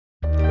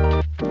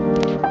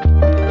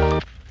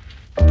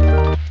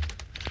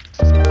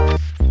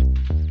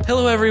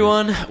Hello,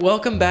 everyone.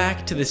 Welcome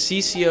back to the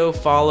CCO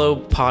Follow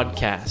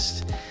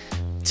podcast.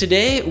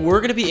 Today, we're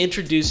going to be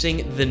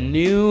introducing the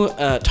new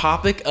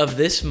topic of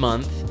this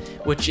month,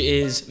 which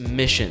is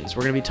missions.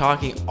 We're going to be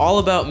talking all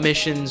about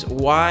missions,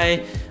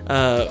 why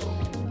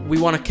we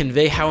want to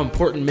convey how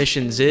important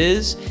missions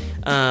is,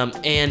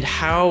 and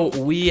how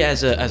we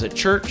as a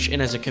church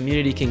and as a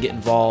community can get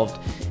involved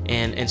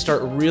and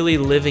start really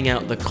living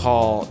out the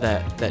call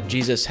that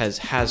Jesus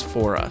has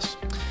for us.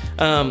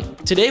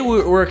 Today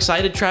we're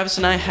excited. Travis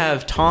and I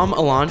have Tom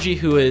Alonji,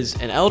 who is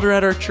an elder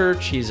at our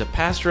church. He's a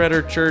pastor at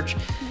our church.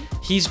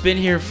 He's been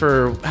here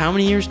for how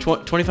many years?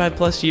 25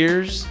 plus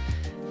years.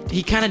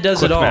 He kind of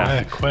does it all.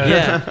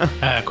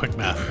 Quick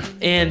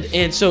math.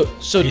 And so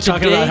you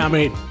talking about how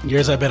many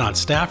years I've been on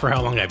staff or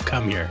how long I've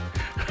come here?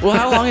 Well,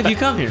 how long have you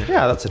come here?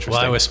 Yeah, that's interesting.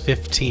 Well, I was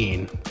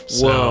 15,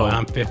 so Whoa.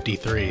 I'm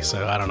 53,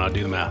 so I don't know,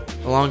 do the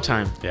math. A long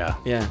time.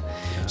 Yeah.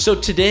 So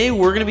today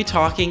we're going to be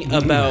talking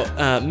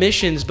about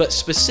missions, but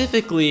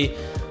specifically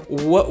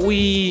what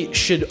we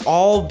should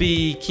all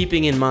be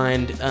keeping in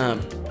mind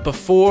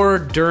before,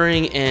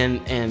 during,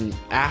 and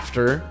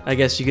after, I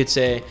guess you could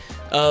say,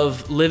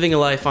 of living a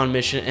life on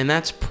mission, and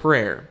that's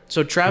prayer.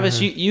 So Travis,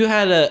 you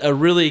had a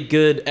really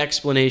good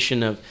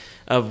explanation of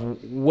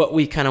what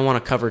we kind of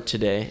want to cover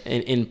today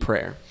in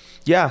prayer.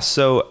 Yeah,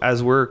 so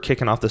as we're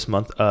kicking off this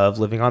month of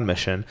Living on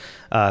Mission,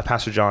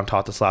 Pastor John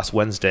taught this last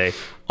Wednesday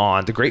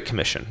on the Great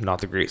Commission,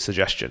 not the Great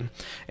Suggestion,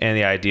 and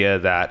the idea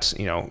that,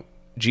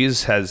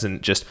 Jesus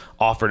hasn't just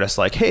offered us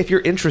like, hey, if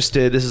you're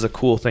interested, this is a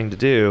cool thing to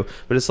do,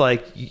 but it's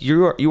like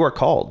you are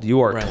called,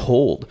 you are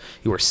told,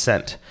 you are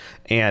sent.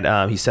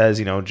 And he says,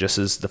 just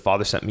as the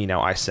Father sent me,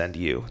 now I send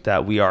you,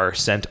 that we are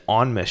sent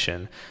on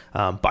mission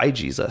by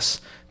Jesus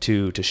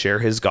to share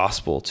his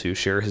gospel, to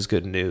share his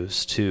good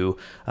news, to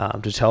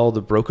tell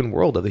the broken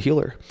world of the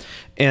healer.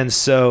 And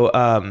so,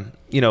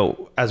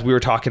 as we were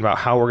talking about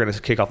how we're going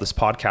to kick off this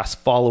podcast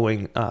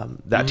following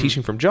that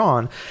teaching from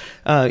John,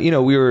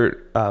 we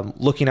were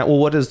looking at, well,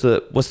 what's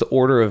the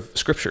order of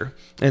Scripture?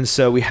 And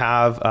so we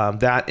have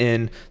that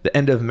in the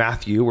end of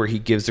Matthew where he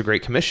gives the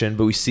Great Commission,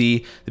 but we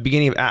see the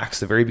beginning of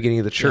Acts, the very beginning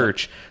of the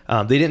church.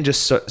 They didn't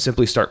just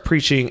simply start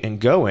preaching and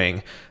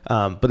going,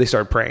 but they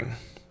started praying.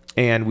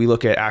 And we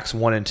look at Acts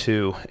 1 and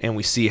 2, and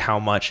we see how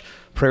much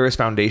prayer is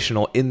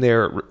foundational in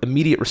their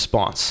immediate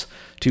response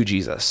to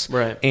Jesus.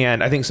 Right.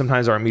 And I think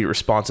sometimes our immediate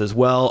response is,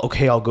 well,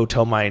 okay, I'll go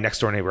tell my next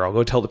door neighbor. I'll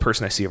go tell the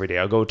person I see every day.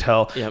 I'll go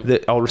tell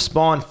that I'll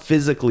respond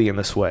physically in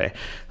this way.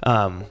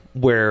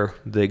 Where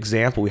the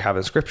example we have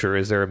in Scripture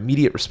is their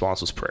immediate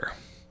response was prayer.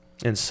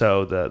 And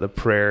so the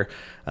prayer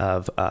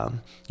of,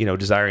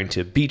 desiring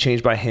to be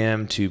changed by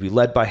him, to be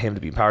led by him,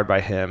 to be empowered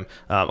by him,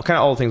 kind of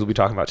all the things we'll be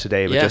talking about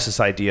today, but just this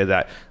idea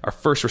that our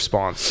first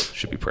response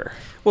should be prayer.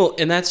 Well,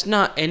 And that's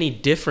not any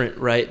different,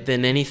 right,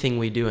 than anything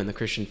we do in the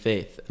Christian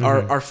faith.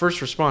 Our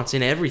first response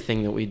in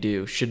everything that we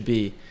do should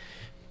be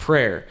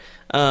prayer.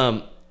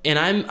 And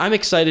I'm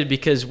excited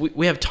because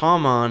we have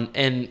Tom on,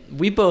 and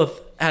we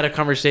both had a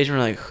conversation.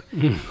 We're like,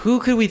 who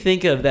could we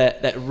think of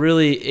that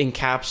really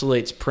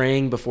encapsulates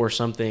praying before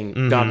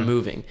something, God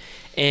moving?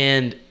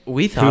 And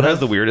we thought, who has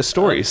the weirdest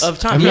stories of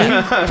Tom?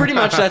 Yeah, pretty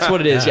much that's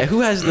what it is. Yeah, who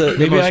has the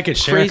Maybe most I could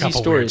share crazy a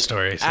couple weird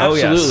stories.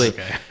 Absolutely.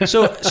 Oh, yes.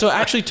 Okay. So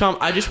actually, Tom,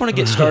 I just want to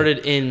get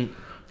started in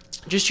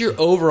just your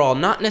overall,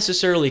 not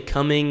necessarily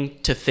coming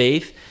to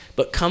faith,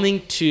 but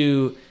coming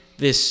to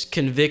this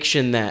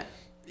conviction that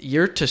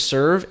you're to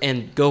serve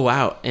and go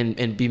out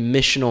and be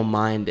missional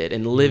minded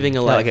and living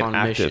a life like on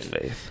an mission. active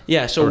faith.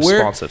 Yeah. So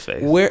responsive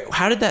faith.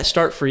 How did that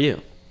start for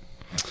you?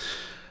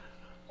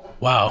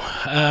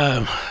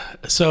 Wow.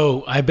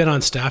 So I've been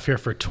on staff here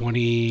for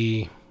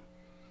 22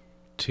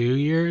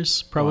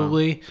 years,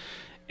 probably. Wow.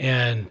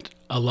 And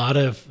a lot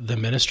of the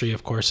ministry,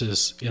 of course,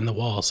 is in the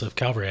walls of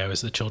Calvary. I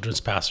was the children's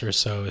pastor,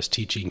 so I was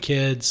teaching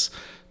kids,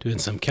 doing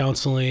some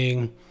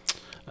counseling.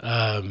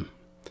 And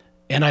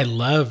I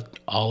loved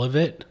all of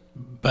it,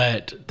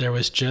 but there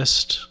was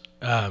just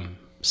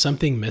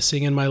something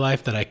missing in my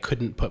life that I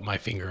couldn't put my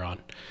finger on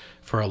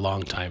for a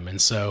long time. And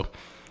so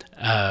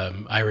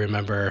I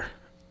remember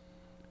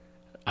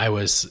I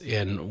was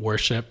in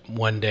worship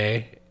one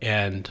day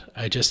and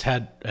I just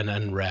had an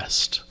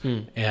unrest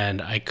and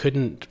I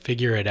couldn't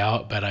figure it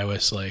out, but I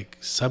was like,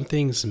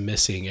 something's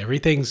missing.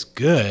 Everything's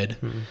good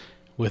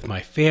with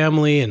my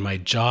family and my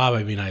job.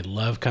 I mean, I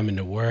love coming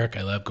to work.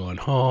 I love going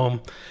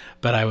home,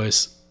 but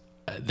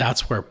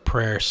that's where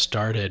prayer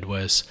started.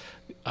 Was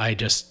I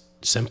just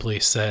simply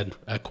said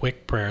a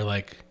quick prayer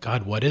like,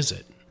 God, what is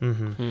it?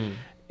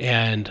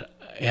 And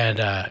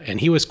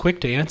he was quick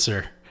to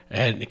answer.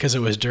 And because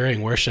it was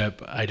during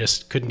worship, I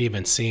just couldn't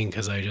even sing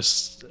because I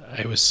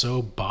was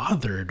so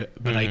bothered,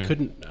 but I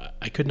couldn't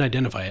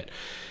identify it.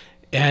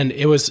 And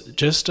it was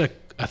just a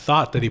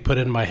thought that he put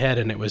in my head,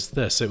 and it was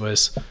this. It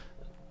was,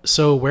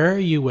 so where are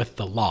you with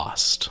the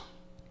lost?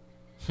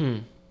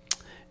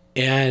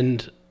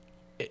 And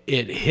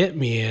it hit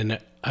me, and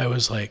I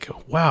was like,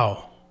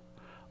 wow,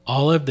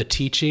 all of the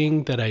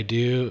teaching that I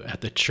do at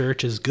the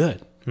church is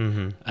good.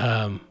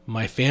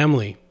 My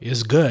family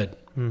is good.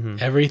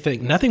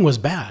 Everything, nothing was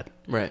bad.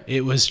 Right.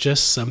 It was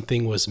just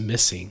something was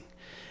missing.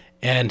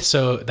 And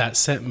so that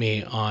sent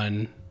me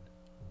on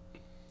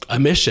a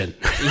mission.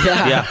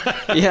 Yeah.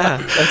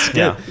 That's good.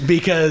 Yeah.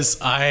 Because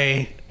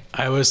I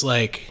was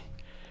like,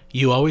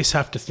 you always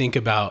have to think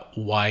about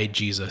why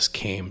Jesus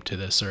came to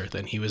this earth.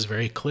 And he was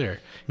very clear.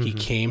 He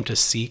came to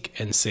seek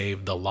and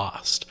save the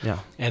lost. Yeah.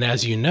 And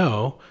as you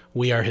know,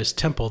 we are his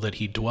temple that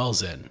he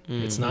dwells in.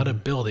 It's not a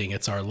building,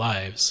 it's our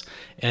lives.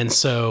 And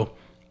so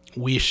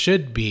we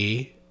should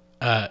be,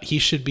 he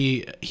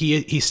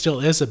still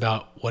is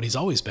about what he's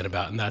always been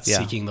about, and that's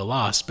seeking the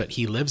lost, but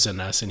he lives in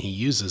us and he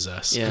uses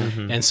us. Yeah.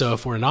 And so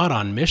if we're not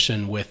on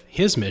mission with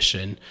his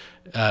mission,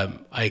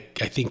 I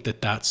think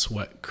that's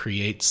what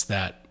creates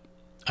that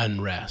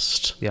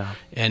unrest. Yeah.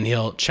 And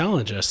he'll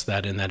challenge us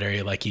that in that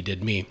area like he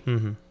did me.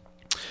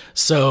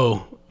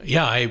 So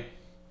yeah,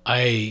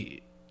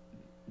 I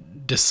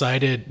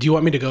decided, do you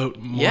want me to go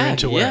more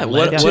into where it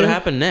led to? What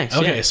happened next?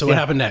 Okay, so what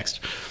happened next?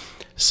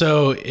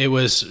 So it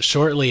was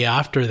shortly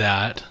after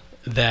that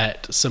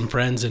some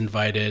friends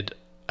invited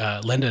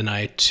Linda and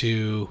I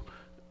to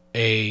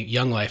a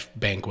Young Life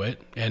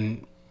banquet,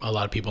 and a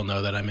lot of people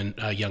know that I'm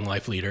a Young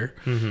Life leader,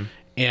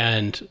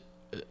 and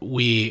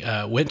we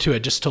went to it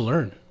just to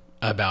learn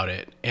about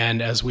it.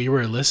 And as we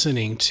were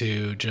listening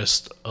to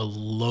just a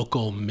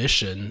local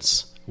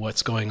missions,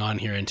 what's going on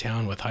here in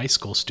town with high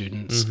school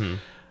students,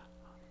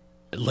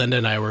 Linda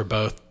and I were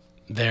both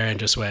there and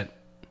just went,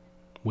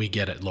 we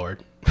get it,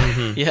 Lord.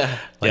 Yeah.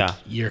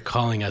 You're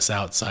calling us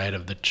outside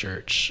of the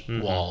church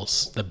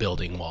walls, the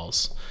building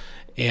walls.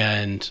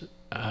 And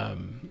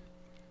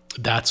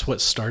that's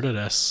what started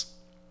us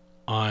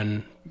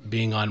on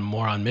being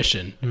more on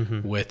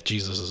mission with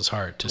Jesus's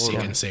heart to seek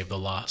and save the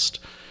lost.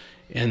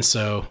 And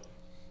so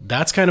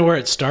that's kind of where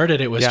it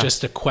started. It was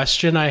just a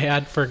question I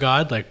had for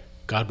God, like,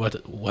 God,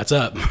 what's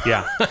up?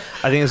 Yeah.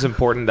 I think it's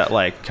important that,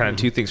 like, kind of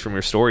two things from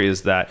your story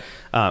is that,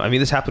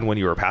 this happened when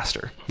you were a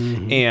pastor.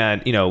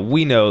 And,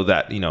 we know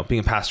that, being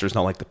a pastor is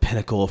not like the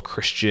pinnacle of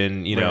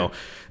Christian,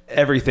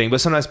 everything,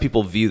 but sometimes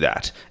people view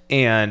that.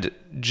 And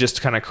just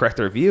to kind of correct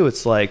their view,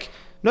 it's like,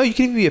 no, you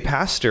can even be a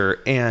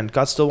pastor and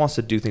God still wants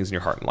to do things in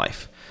your heart and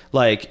life.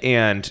 Like,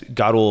 and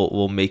God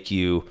will make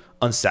you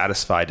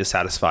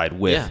dissatisfied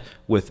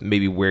with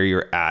maybe where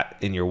you're at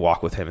in your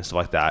walk with him and stuff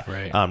like that.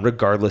 Right.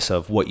 Regardless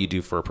of what you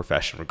do for a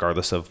profession,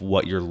 regardless of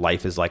what your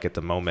life is like at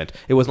the moment.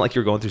 It wasn't like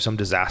you're going through some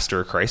disaster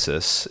or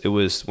crisis. It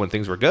was when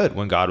things were good,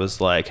 when God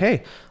was like,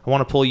 hey, I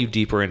want to pull you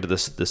deeper into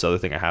this other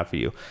thing I have for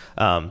you.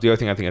 The other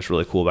thing I think that's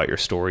really cool about your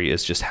story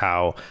is just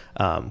how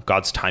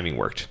God's timing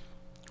worked.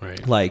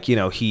 Right. Like,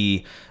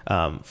 he,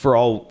 for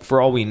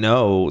all we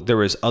know, there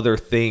was other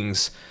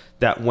things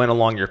that went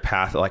along your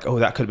path, like, oh,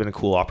 that could have been a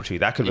cool opportunity.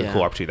 That could have been a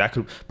cool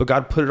opportunity. But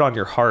God put it on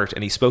your heart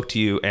and he spoke to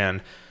you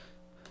and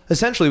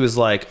essentially was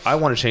like, I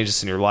want to change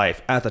this in your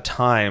life at the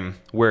time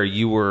where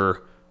you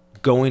were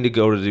going to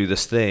go to do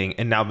this thing,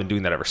 and now I've been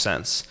doing that ever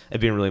since and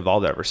being really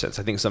involved ever since.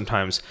 I think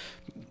sometimes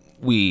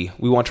we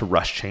want to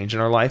rush change in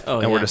our life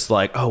we're just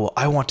like, oh, well,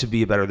 I want to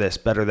be a better this,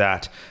 better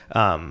that,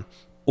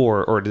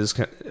 or this,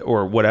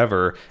 or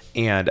whatever.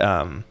 And,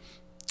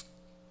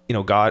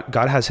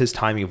 God has his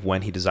timing of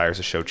when he desires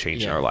to show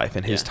change in our life,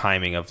 and his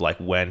timing of like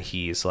when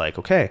he's like,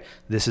 okay,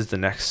 this is the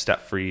next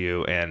step for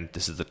you. And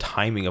this is the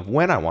timing of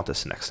when I want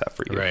this next step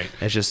for you. Right.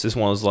 And it's just, this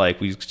one was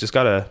like, we just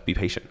got to be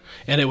patient.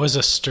 And it was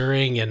a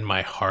stirring in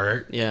my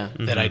heart that I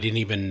Mm-hmm. didn't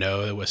even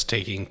know that was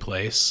taking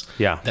place.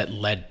 Yeah. That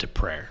led to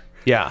prayer.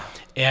 Yeah.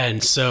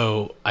 And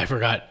so I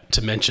forgot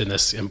to mention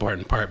this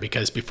important part,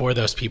 because before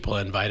those people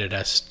invited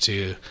us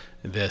to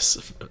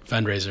this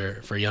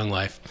fundraiser for Young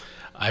Life,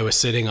 I was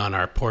sitting on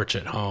our porch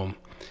at home,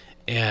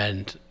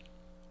 and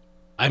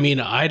I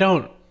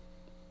don't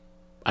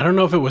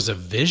know if it was a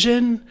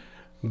vision,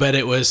 but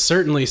it was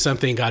certainly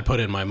something God put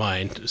in my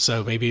mind.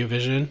 So maybe a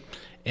vision.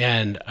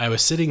 And I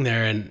was sitting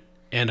there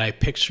and I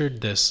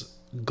pictured this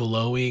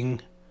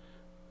glowing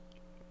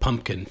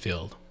pumpkin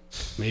field.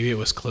 Maybe it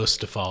was close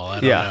to fall.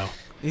 I don't know.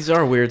 These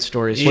are weird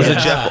stories. Was it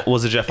Jeff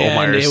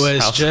Olmeyer's it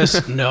was house?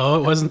 just, no,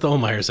 it wasn't the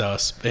Olmeyer's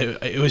house.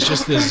 It was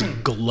just this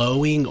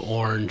glowing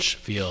orange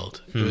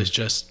field. It was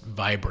just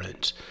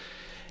vibrant.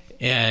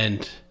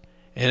 And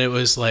it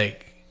was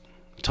like,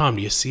 Tom,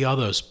 do you see all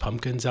those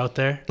pumpkins out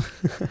there?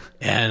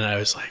 And I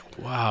was like,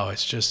 wow,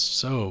 it's just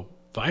so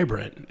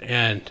vibrant.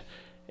 And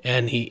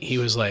he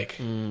was like,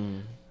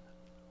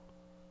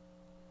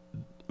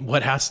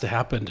 what has to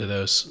happen to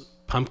those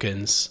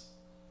pumpkins?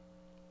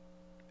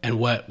 And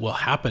what will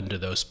happen to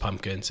those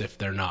pumpkins if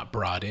they're not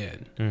brought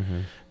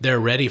in? They're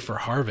ready for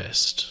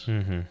harvest.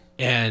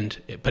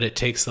 But it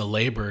takes the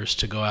laborers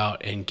to go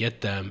out and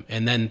get them.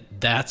 And then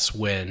that's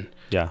when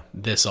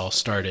this all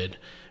started,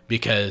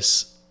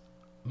 because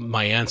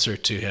my answer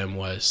to him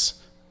was,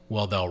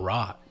 well, they'll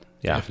rot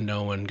if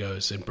no one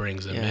goes and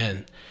brings them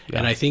in.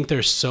 And I think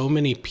there's so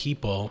many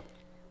people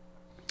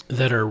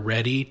that are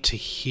ready to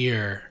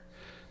hear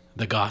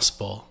the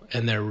gospel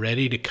and they're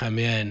ready to come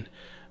in,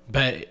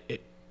 but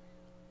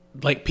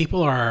like,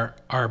 people are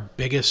our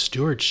biggest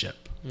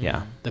stewardship.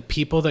 Yeah. The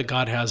people that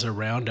God has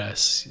around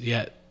us,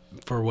 yet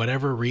for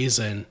whatever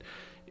reason,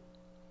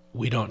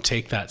 we don't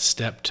take that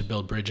step to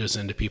build bridges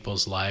into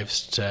people's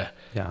lives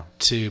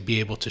to be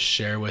able to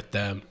share with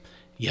them.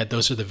 Yet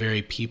those are the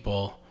very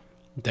people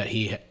that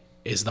he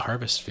is the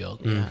harvest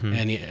field. Mm-hmm.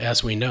 And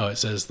as we know, it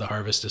says the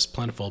harvest is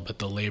plentiful, but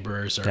the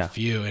laborers are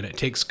few, and it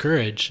takes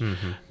courage.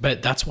 Mm-hmm.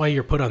 But that's why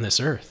you're put on this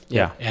earth.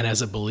 Yeah. And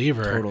as a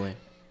believer, Totally.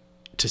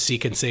 to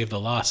seek and save the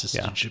lost is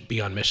to be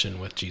on mission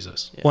with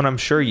Jesus. Well, and I'm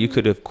sure you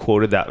could have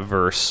quoted that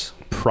verse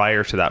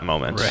prior to that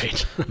moment,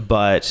 Right.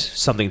 but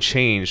something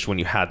changed when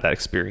you had that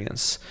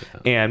experience.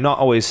 And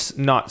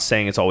not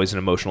saying it's always an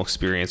emotional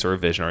experience or a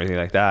vision or anything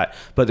like that,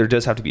 but there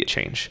does have to be a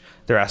change.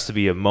 There has to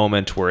be a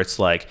moment where it's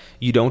like,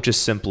 you can't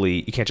just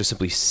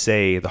simply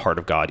say the heart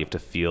of God. You have to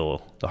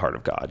feel the heart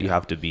of God. You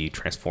have to be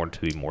transformed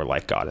to be more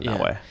like God in that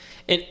way.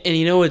 And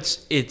you know,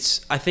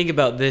 it's I think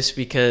about this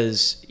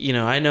because, you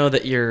know, I know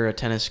that you're a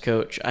tennis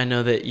coach. I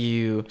know that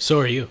you. So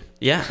are you.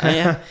 Yeah, I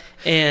am.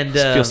 And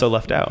I feel so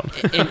left out.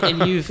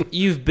 and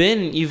you've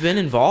been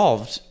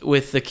involved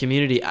with the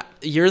community.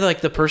 You're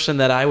like the person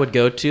that I would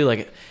go to,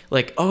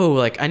 like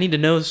I need to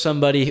know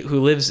somebody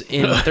who lives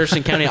in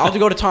Thurston County. I'll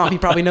go to Tom. He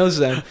probably knows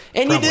them,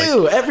 and Probably. you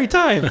do every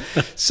time.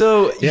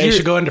 So You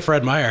should go into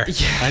Fred Meyer.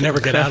 I never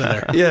get out of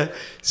there. Yeah.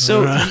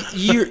 So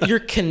you're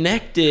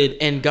connected,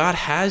 and God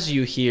has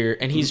you here,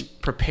 and He's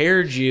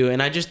prepared you.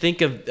 And I just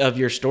think of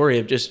your story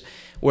of just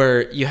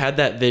where you had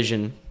that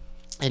vision,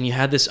 and you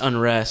had this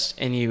unrest,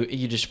 and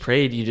you just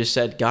prayed. You just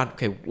said, God,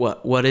 okay,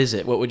 what is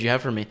it? What would you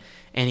have for me?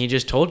 And He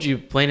just told you,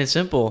 plain and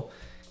simple,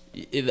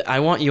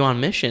 I want you on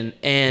mission.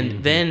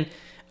 And then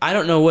I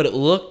don't know what it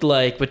looked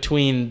like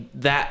between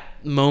that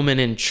moment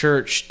in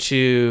church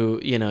to,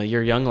 you know,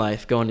 your young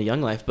life, going to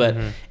young life, but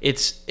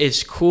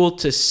it's cool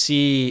to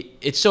see.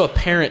 It's so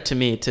apparent to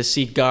me to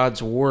see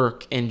God's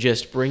work and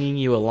just bringing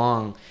you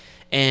along.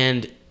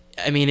 And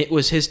I mean, it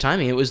was His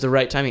timing. It was the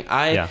right timing.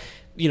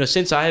 You know,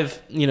 since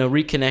I've, you know,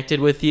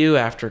 reconnected with you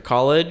after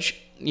college,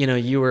 you know,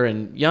 you were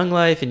in Young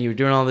Life and you were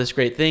doing all these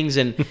great things,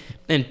 and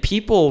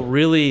people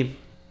really,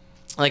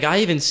 like, I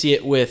even see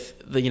it with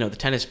the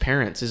tennis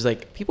parents, is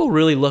like, people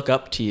really look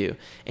up to you,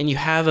 and you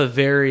have a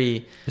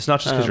very, It's not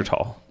just because you're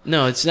tall.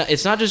 No, it's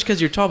not just because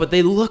you're tall, but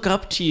they look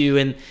up to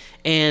you,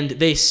 and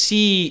they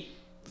see,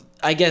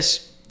 I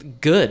guess,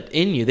 good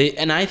in you.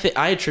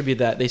 I attribute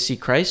that they see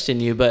Christ in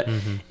you, but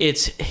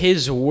it's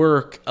His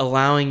work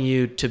allowing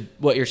you to,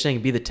 what you're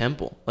saying, be the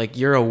temple. Like,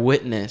 you're a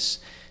witness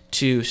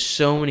to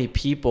so many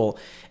people.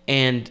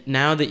 And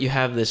now that you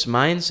have this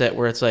mindset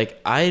where it's like,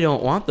 I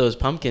don't want those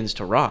pumpkins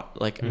to rot.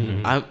 Like,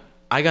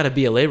 I got to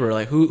be a laborer.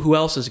 Like, who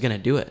else is going to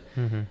do it?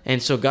 And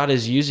so God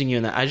is using you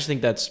in that. I just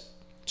think that's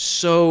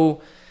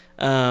so,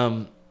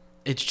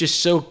 it's just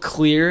so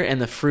clear,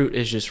 and the fruit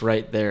is just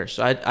right there.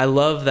 So I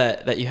love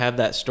that you have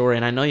that story,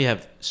 and I know you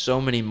have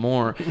so many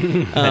more.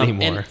 Many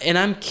more. And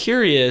I'm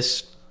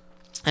curious,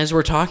 as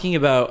we're talking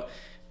about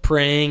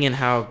praying and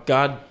how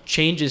God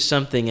changes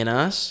something in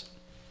us,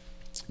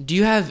 do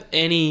you have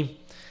any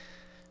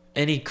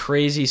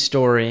crazy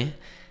story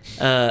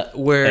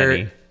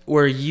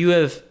where you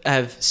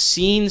have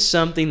seen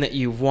something that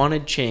you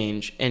wanted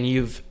change, and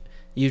you've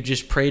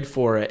just prayed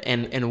for it,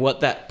 and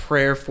what that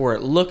prayer for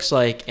it looks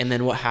like, and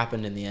then what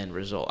happened in the end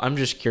result? I'm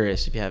just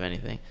curious if you have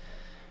anything.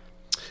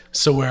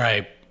 So where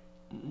I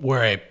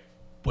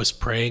was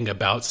praying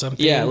about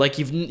something. Yeah, like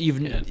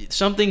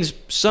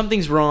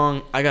something's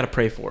wrong. I got to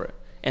pray for it,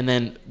 and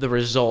then the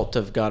result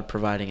of God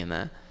providing in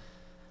that.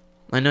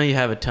 I know you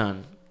have a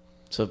ton,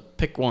 so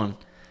pick one.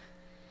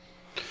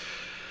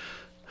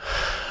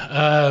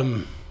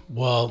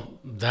 Well,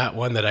 that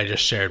one that I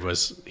just shared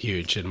was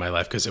huge in my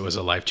life because it was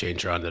a life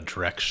changer on the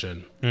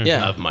direction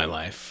of my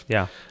life.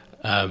 Yeah.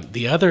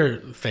 The other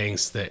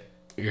things that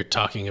you're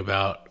talking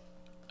about,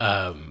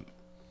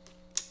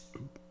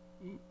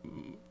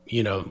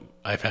 you know,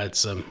 I've had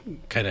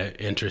some kind of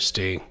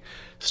interesting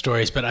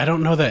stories, but I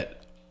don't know that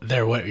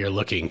they're what you're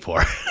looking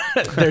for.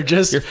 They're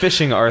just... You're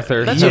fishing,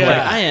 Arthur. That's okay.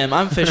 I am.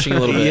 I'm fishing a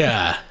little bit.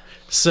 Yeah.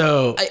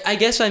 So... I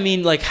guess, I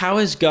mean, like, how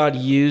has God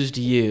used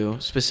you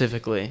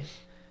specifically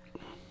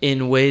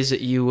in ways that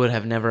you would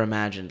have never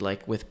imagined,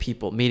 like with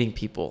people, meeting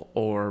people,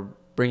 or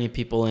bringing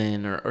people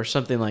in, or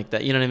something like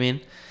that? You know what I mean?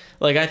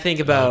 Like, I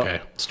think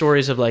about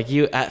stories of, like,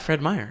 you at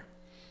Fred Meyer,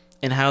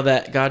 and how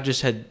that God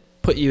just had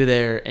put you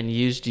there and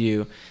used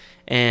you,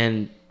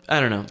 and I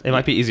don't know. It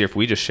might be easier if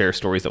we just share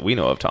stories that we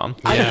know of, Tom.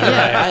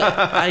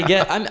 I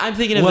get. I'm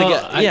thinking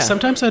of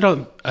sometimes I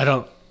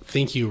don't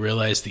think you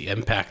realize the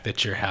impact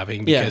that you're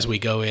having because we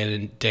go in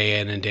and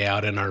day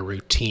out in our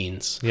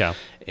routines. Yeah.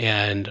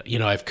 And, you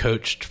know, I've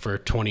coached for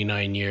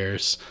 29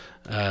 years.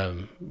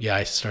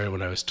 I started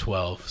when I was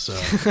 12. So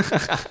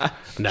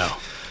no,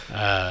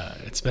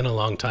 it's been a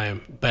long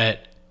time,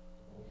 but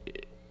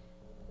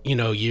you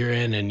know, year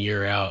in and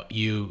year out,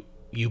 you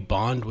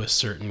bond with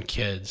certain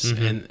kids.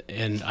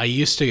 And I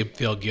used to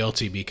feel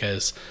guilty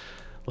because,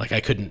 like,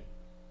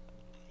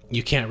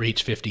 you can't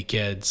reach 50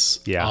 kids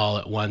all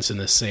at once in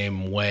the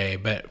same way.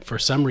 But for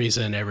some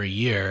reason, every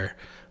year,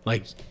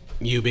 like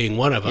you being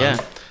one of them,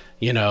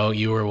 you know,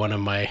 you were one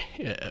of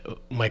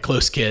my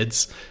close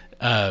kids.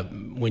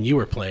 when you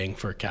were playing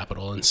for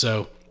Capital. And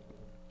so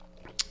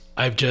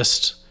I've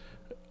just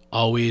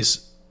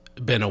always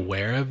been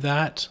aware of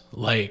that.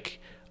 Like,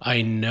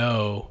 I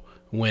know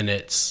when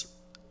it's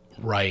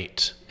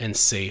right and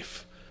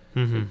safe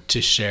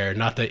to share.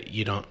 Not that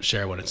you don't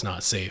share when it's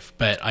not safe,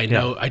 but I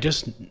know, I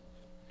guess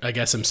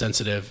I'm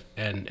sensitive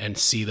and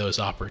see those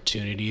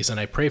opportunities, and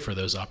I pray for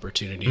those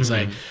opportunities.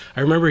 I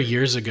remember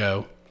years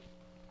ago,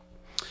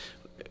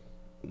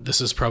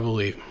 this is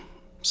probably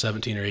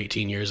 17 or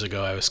 18 years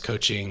ago, I was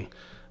coaching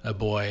a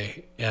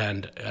boy,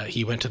 and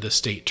he went to the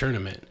state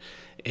tournament,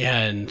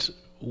 and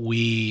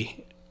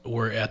we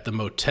were at the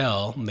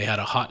motel, and they had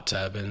a hot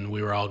tub, and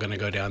we were all going to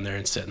go down there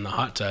and sit in the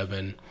hot tub,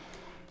 and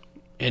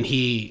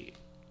he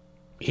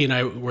and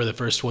I were the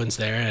first ones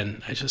there,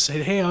 and I just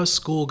said, hey, how's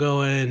school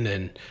going?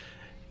 And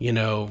you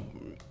know,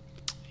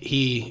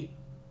 he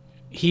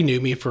knew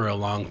me for a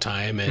long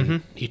time,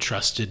 and he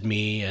trusted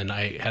me, and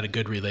I had a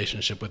good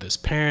relationship with his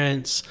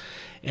parents.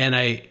 And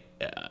I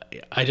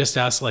just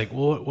asked, like,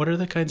 well, what are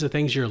the kinds of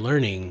things you're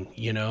learning,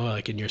 you know,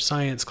 like in your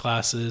science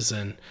classes,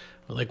 and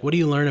like, what do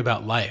you learn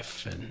about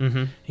life?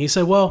 And he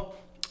said, well,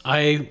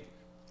 we're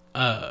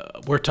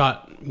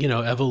taught, you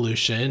know,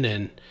 evolution,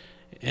 and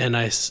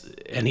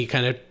he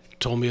kind of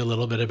told me a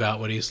little bit about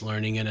what he's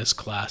learning in his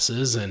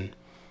classes,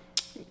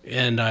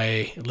 and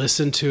I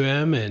listened to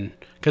him, and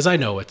because I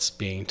know what's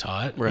being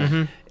taught,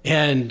 Right.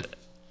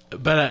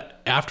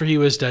 But after he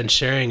was done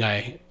sharing,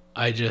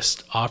 I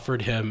just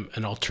offered him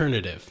an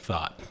alternative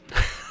thought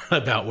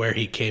about where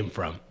he came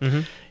from,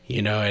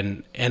 you know,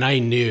 and I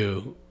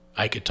knew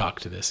I could talk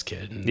to this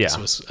kid, and this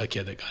was a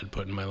kid that God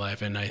put in my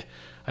life, and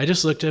I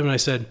just looked at him and I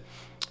said,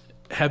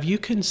 have you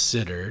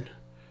considered?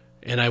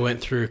 And I went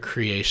through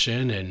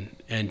creation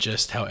and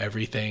just how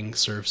everything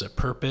serves a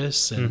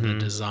purpose, and the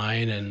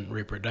design and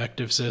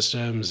reproductive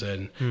systems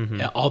and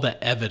all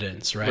the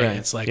evidence, right?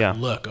 It's like,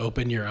 look,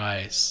 open your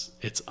eyes.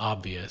 It's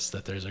obvious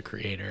that there's a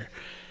creator.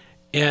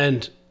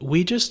 And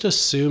we just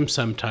assume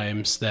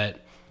sometimes that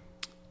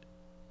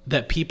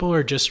people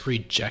are just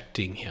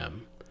rejecting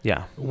him.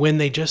 Yeah. When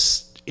they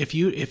just, if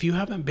you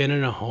haven't been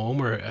in a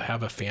home or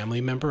have a family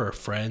member or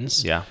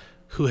friends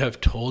who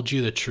have told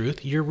you the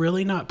truth, you're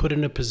really not put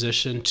in a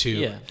position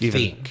to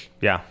think.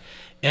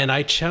 And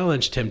I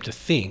challenged him to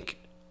think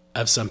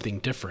of something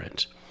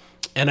different.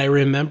 And I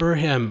remember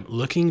him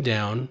looking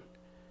down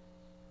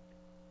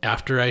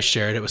after I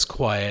shared. It was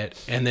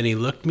quiet. And then he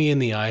looked me in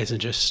the eyes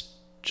and just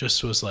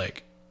was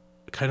like,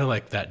 kind of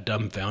like that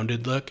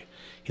dumbfounded look.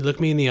 He looked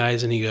me in the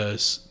eyes and he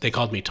goes, they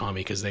called me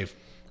Tommy because they've,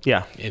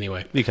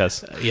 anyway.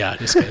 Because.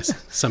 Just because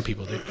some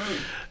people do.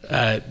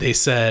 They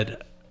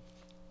said,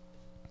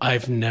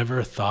 I've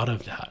never thought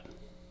of that.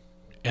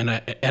 And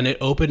it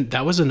opened,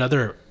 that was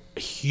another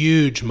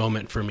huge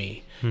moment for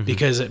me,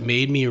 because it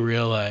made me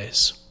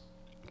realize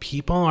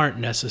people aren't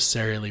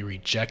necessarily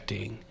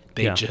rejecting.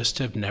 They just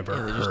have never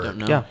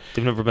heard.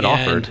 They've never been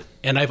offered.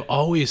 And I've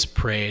always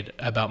prayed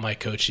about my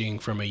coaching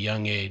from a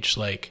young age,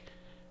 like,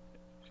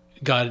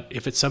 God,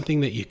 if it's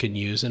something that you can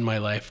use in my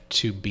life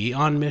to be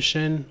on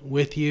mission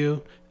with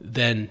you,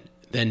 then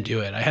do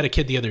it. I had a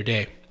kid the other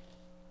day,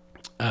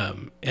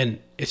 and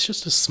it's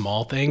just a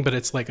small thing, but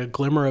it's like a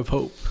glimmer of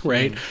hope,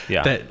 right?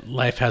 That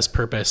life has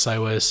purpose. I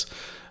was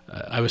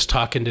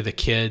talking to the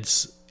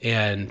kids,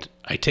 and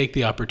I take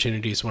the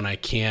opportunities when I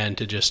can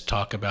to just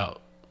talk about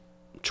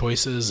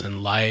choices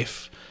and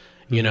life,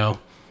 you know,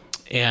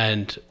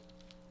 and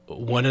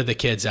one of the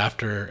kids,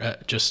 after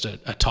just a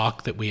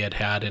talk that we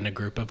had in a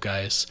group of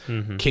guys,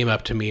 came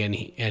up to me,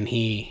 and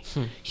he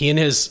in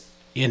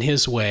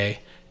his way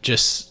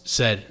just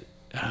said,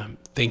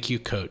 thank you,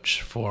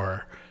 Coach,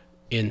 for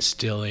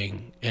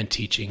instilling and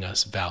teaching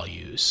us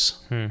values.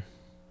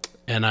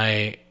 And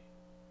I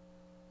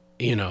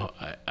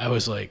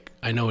was like,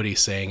 I know what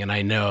he's saying, and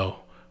I know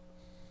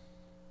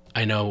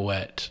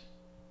what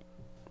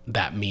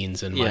that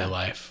means in my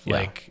life.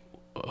 Like,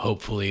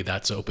 hopefully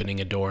that's opening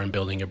a door and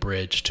building a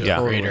bridge to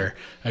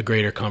a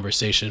greater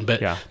conversation.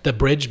 But the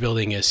bridge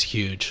building is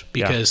huge,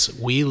 because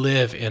we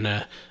live in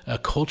a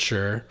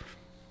culture,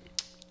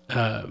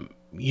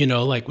 you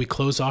know, like, we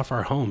close off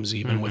our homes,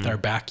 even with our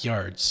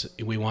backyards.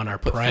 We want our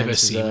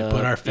privacy. We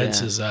put our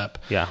fences up.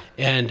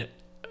 And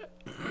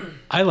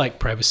I like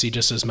privacy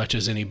just as much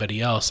as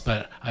anybody else,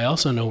 but I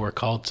also know we're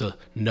called to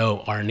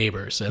know our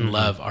neighbors and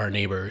love our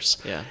neighbors.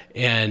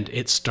 And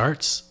it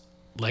starts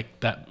like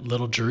that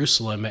little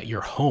Jerusalem at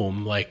your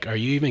home. Like, are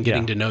you even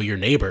getting to know your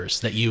neighbors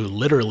that you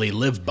literally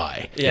live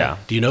by?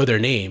 Do you know their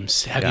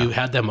names? Have you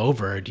had them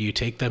over? Do you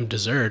take them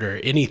dessert or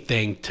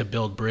anything to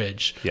build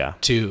bridge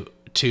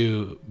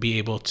to be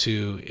able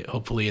to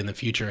hopefully in the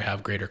future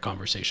have greater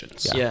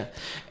conversations?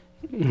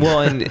 Well,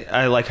 and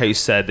I like how you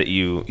said that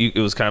it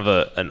was kind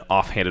of an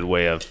offhanded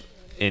way of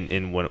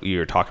in what you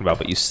were talking about,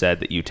 but you said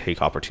that you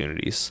take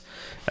opportunities.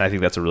 And I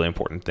think that's a really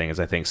important thing, is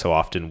I think so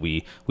often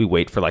we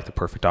wait for like the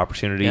perfect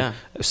opportunity,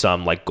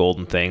 some like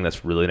golden thing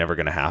that's really never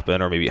going to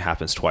happen, or maybe it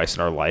happens twice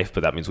in our life,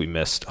 but that means we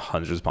missed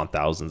hundreds upon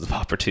thousands of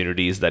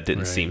opportunities that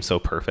didn't seem so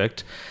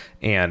perfect.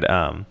 And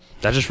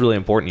that's just really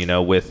important, you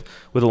know. With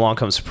along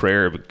comes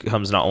prayer, it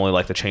becomes not only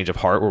like the change of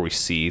heart where we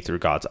see through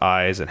God's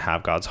eyes and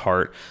have God's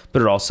heart,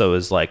 but it also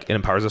is like it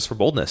empowers us for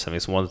boldness. I mean,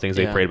 it's one of the things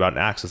they prayed about in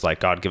Acts is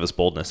like, God, give us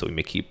boldness that we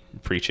may keep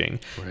preaching.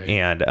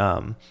 Right.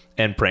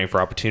 And praying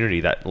for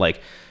opportunity that,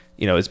 like,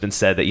 you know, it's been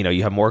said that, you know,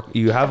 you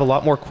have a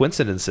lot more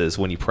coincidences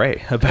when you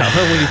pray about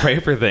when you pray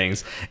for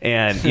things.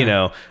 And, you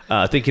know,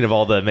 thinking of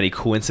all the many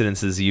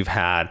coincidences you've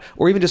had,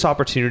 or even just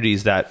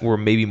opportunities that were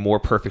maybe more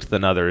perfect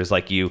than others.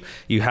 Like you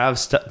have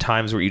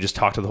times where you just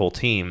talk to the whole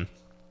team,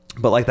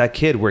 but like that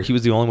kid where he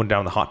was the only one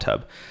down in the hot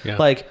tub. Yeah.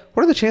 Like,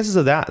 what are the chances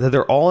of that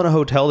they're all in a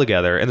hotel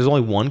together and there's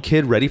only one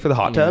kid ready for the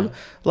hot tub?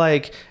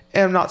 Like,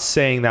 and I'm not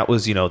saying that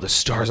was, you know, the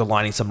stars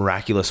aligning some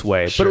miraculous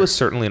way, but it was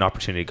certainly an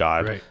opportunity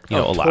God, you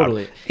know, allowed.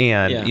 Totally.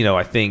 And, you know,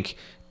 I think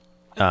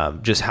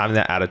just having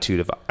that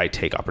attitude of I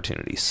take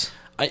opportunities.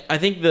 I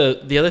think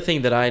the other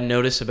thing that I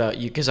notice about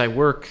you, because I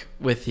work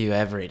with you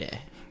every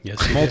day.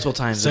 Yes, multiple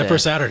times except for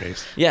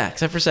Saturdays. Yeah,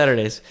 except for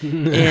Saturdays.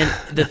 And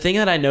the thing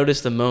that I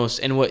notice the most,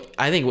 and what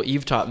I think what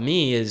you've taught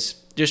me is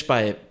just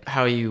by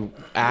how you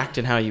act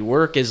and how you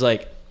work is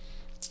like,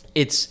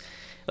 it's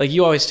like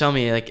you always tell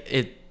me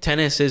like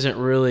tennis isn't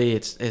really,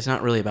 it's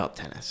not really about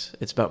tennis.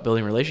 It's about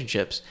building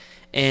relationships.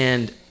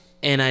 And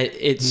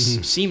it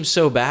seems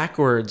so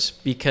backwards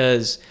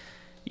because,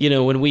 you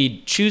know, when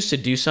we choose to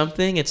do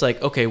something, it's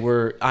like, okay,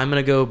 I'm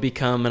going to go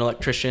become an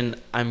electrician.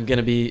 I'm going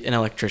to be an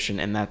electrician.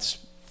 And that's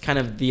kind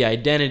of the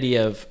identity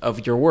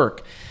of your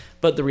work.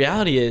 But the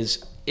reality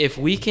is, if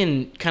we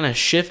can kind of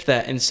shift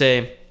that and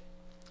say,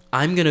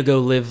 I'm going to go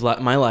live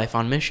my life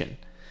on mission.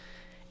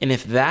 And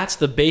if that's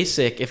the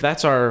basic, if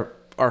that's our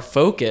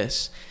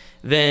focus,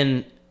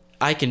 then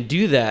I can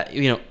do that.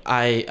 You know,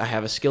 I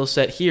have a skill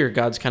set here.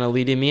 God's kind of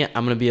leading me. I'm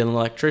going to be an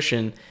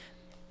electrician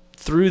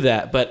through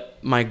that. But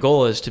my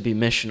goal is to be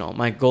missional.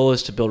 My goal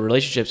is to build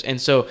relationships.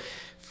 And so,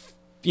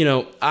 you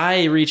know,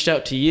 I reached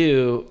out to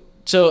you.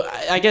 So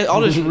I guess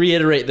I'll just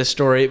reiterate the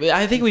story.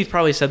 I think we've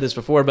probably said this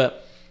before,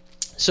 but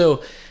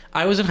so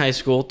I was in high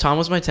school. Tom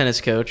was my tennis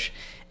coach.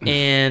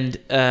 And,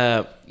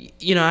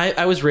 you know,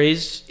 I was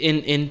raised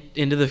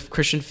into the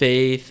Christian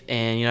faith,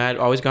 and, you know, I'd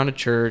always gone to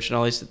church and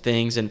all these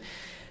things. And,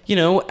 you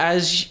know,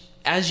 as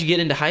you get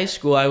into high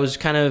school, I was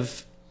kind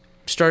of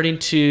starting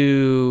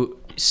to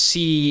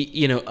see,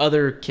 you know,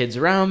 other kids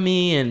around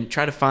me and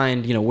try to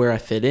find, you know, where I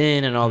fit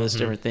in and all these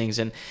different things.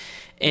 And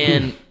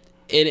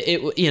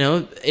it, you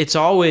know, it's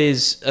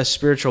always a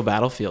spiritual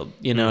battlefield,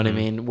 you know what I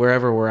mean?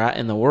 Wherever we're at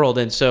in the world.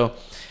 And so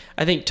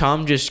I think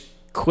Tom just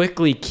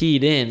quickly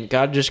keyed in.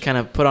 God just kind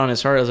of put on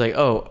his heart. I was like,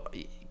 oh,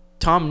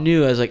 Tom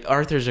knew. I was like,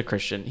 Arthur's a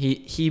Christian.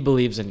 He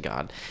believes in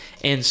God.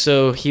 And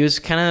so he was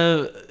kind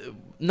of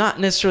not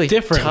necessarily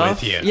different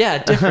tough. with you.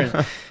 Yeah,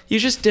 different. He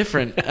was just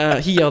different.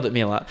 He yelled at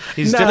me a lot.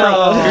 He's different.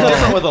 You're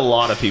different with a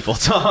lot of people,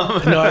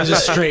 Tom. No, I was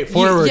just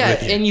straightforward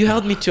with you. And you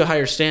held me to a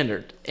higher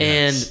standard.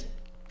 Yes.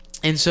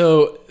 And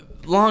so,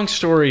 long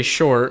story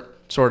short,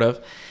 sort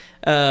of,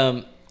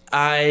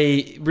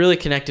 I really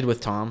connected with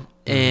Tom,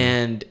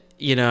 and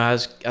you know, I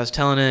was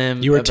telling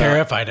him you were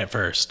terrified at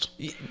first.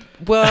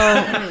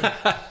 Well,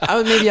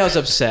 maybe I was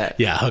upset.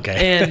 Yeah.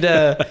 Okay.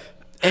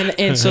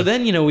 And so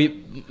then, you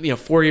know,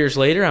 4 years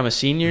later, I'm a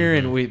senior,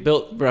 and we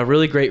built a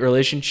really great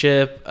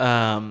relationship.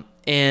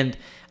 And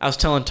I was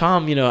telling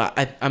Tom, you know,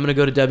 I'm going to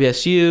go to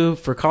WSU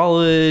for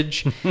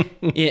college,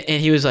 and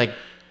he was like,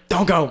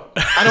 "Don't go.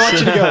 I don't want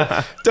you to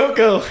go. Don't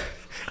go."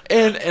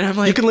 And I'm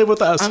like, "You can live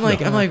with us." I'm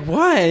like,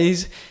 why?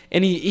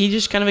 And he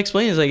just kind of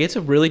explained, it's like, it's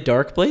a really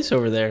dark place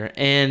over there.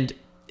 And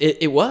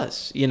it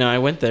was, you know, I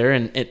went there,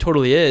 and it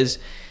totally is.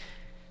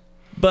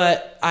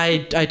 But I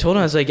told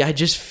him, I was like, I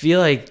just feel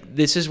like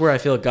this is where I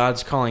feel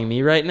God's calling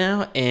me right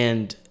now.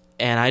 And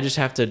I just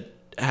have to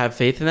have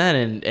faith in that.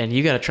 And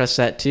you got to trust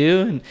that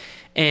too.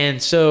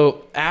 And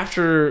so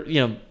after,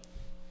 you know,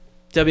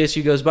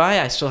 WSU goes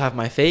by, I still have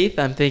my faith.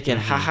 I'm thinking,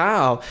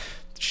 I'll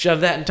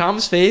shove that in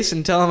Tom's face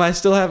and tell him I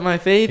still have my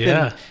faith.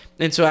 Yeah.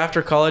 And so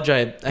after college,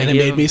 and it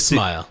made me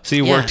smile. So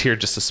you worked here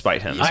just to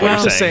spite him. I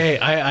have to say,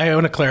 I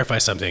want to clarify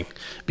something,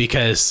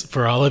 because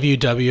for all of you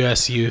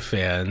WSU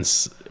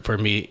fans, for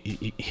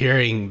me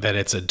hearing that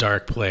it's a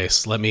dark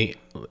place, let me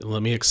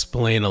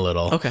explain a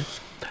little. Okay.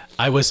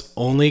 I was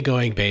only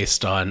going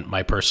based on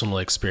my personal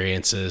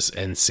experiences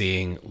and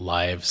seeing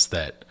lives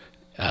that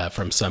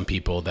from some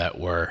people that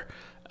were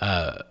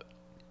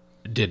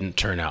didn't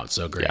turn out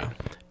so great. Yeah.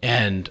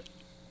 And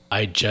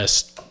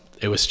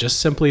it was just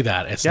simply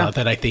that. It's not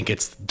that I think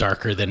it's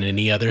darker than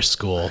any other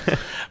school,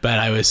 but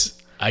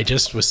I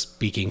just was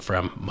speaking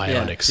from my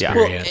own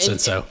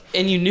experience. Well,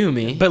 and you knew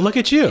me. But look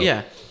at you.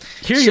 Yeah.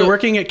 Here you're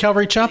working at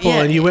Calvary Chapel,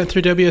 and you went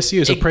through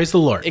WSU, so praise the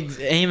Lord.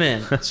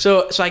 Amen.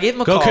 So I gave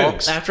him a call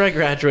after I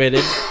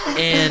graduated,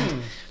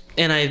 and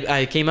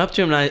I came up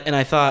to him, and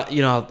I thought,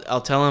 you know, I'll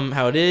tell him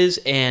how it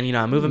is, and, you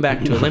know, I'm moving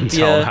back to Olympia.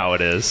 Tell him how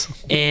it is.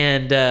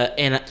 And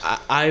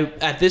I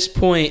at this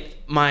point,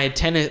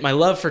 my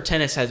love for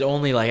tennis has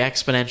only like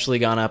exponentially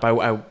gone up.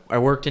 I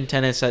worked in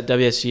tennis at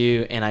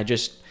WSU, and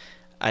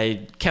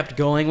I kept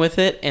going with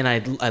it, and I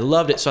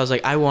loved it. So I was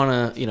like, I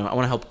want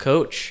to help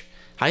coach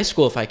high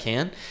school if I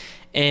can.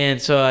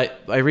 And so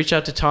I reached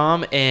out to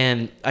Tom,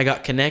 and I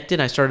got connected.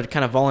 I started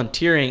kind of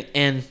volunteering,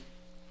 and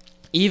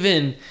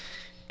even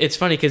it's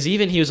funny because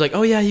even he was like,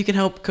 oh yeah, you can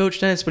help coach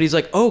tennis, but he's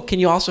like, oh, can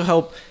you also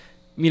help,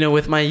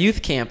 with my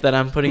youth camp that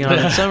I'm putting on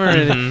in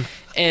summer?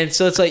 And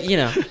so it's like,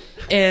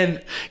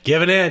 and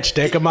give an inch,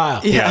 take a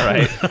mile. Yeah,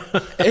 right.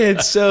 And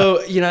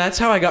so, that's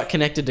how I got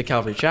connected to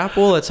Calvary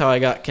Chapel. That's how I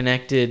got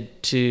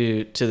connected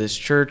to this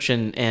church.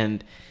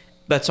 And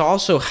that's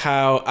also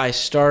how I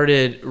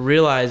started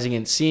realizing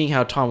and seeing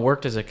how Tom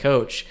worked as a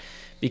coach,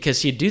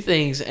 because he'd do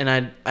things and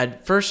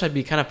I'd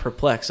be kind of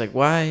perplexed. Like,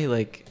 why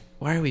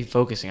are we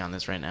focusing on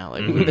this right now?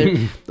 Like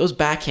those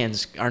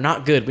backhands are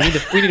not good.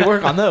 We need to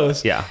work on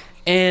those. Yeah.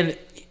 And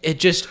it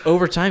just,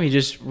 over time, he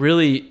just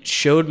really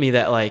showed me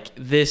that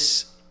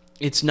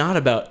it's not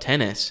about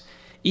tennis,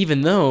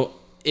 even though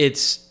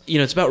it's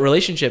about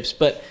relationships.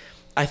 But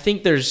I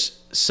think there's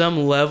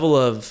some level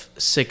of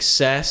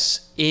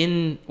success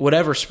in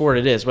whatever sport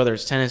it is, whether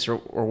it's tennis or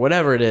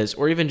whatever it is,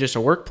 or even just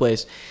a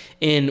workplace.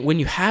 And when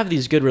you have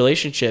these good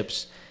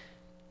relationships,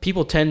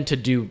 people tend to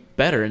do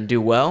better and do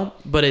well.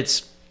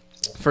 But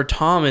for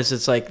Tom,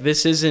 it's like,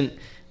 this isn't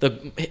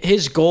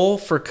his goal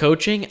for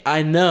coaching,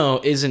 I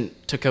know,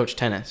 isn't to coach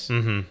tennis.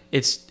 Mm-hmm.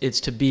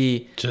 It's to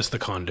be just the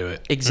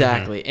conduit.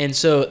 Exactly. Mm-hmm. And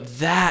so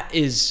that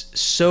is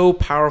so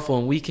powerful,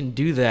 and we can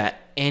do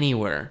that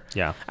anywhere.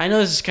 Yeah. I know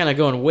this is kind of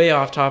going way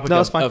off topic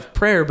of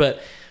prayer,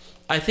 but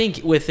I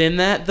think within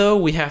that, though,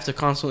 we have to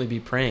constantly be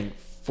praying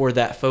for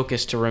that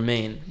focus to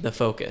remain the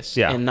focus.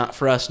 Yeah. And not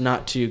for us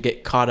not to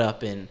get caught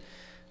up in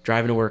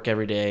driving to work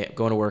every day,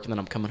 going to work, and then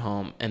I'm coming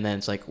home, and then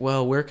it's like,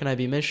 well, where can I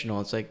be missional?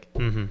 It's like,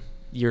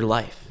 your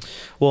life.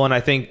 Well, and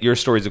I think your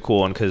story's a cool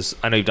one, because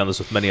I know you've done this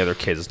with many other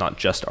kids. It's not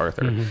just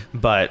Arthur,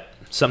 but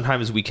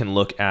sometimes we can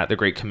look at the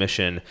Great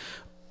Commission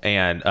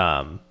and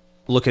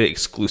look at it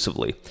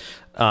exclusively.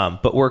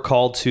 But we're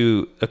called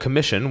to a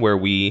commission where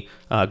we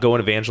go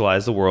and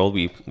evangelize the world.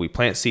 We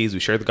plant seeds, we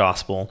share the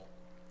gospel,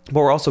 but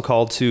we're also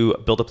called to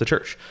build up the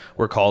church.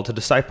 We're called to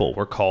disciple.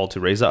 We're called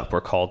to raise up.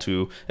 We're called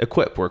to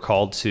equip. We're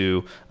called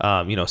to,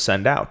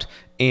 send out.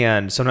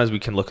 And sometimes we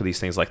can look at these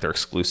things like they're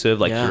exclusive,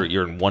 like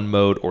you're in one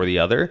mode or the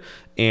other.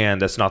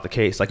 And that's not the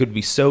case. Like, it would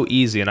be so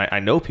easy. And I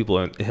know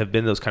people have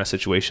been in those kind of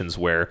situations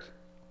where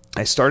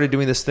I started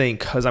doing this thing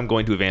because I'm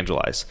going to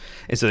evangelize.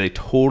 And so they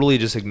totally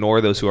just ignore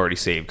those who are already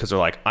saved, because they're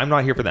like, I'm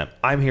not here for them.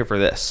 I'm here for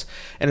this.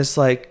 And it's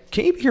like,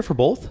 can't you be here for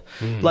both?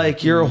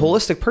 Like, you're a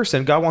holistic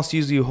person. God wants to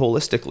use you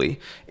holistically.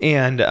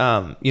 And,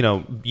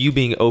 you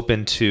being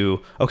open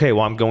to, okay,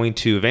 well, I'm going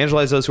to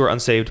evangelize those who are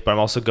unsaved, but I'm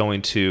also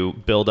going to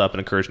build up and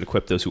encourage and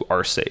equip those who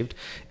are saved.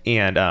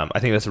 And I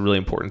think that's a really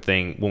important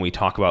thing when we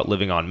talk about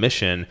living on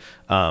mission.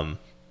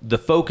 The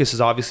focus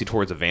is obviously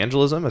towards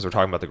evangelism, as we're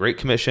talking about the Great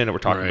Commission, and we're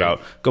talking about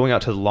going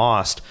out to the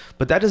lost,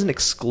 but that doesn't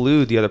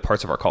exclude the other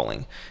parts of our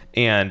calling.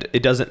 And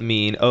it doesn't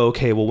mean,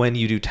 when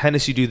you do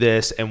tennis, you do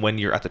this, and when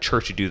you're at the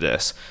church, you do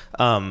this.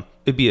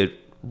 It'd be a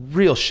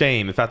real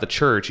shame if at the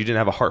church you didn't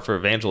have a heart for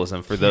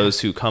evangelism for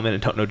those who come in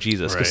and don't know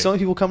Jesus, because so many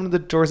people come into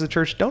the doors of the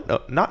church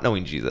not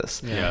knowing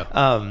Jesus.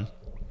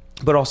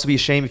 But also be a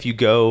shame if you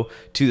go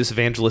to this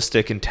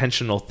evangelistic,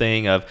 intentional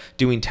thing of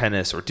doing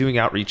tennis or doing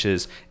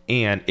outreaches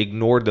and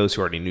ignored those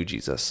who already knew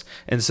Jesus.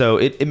 And so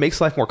it makes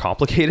life more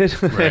complicated.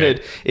 And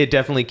it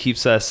definitely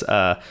keeps us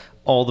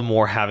all the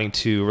more having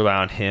to rely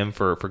on him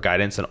for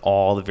guidance in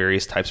all the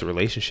various types of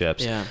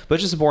relationships. But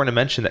it's just important to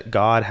mention that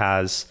God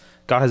has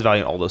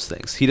value in all those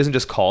things. He doesn't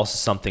just call us to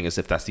something as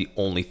if that's the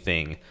only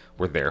thing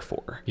we're there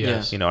for.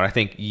 And I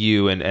think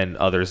you and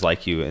others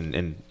like you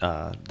and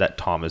that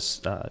Tom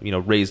is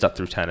raised up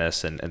through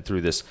tennis and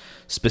through this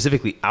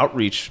specifically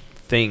outreach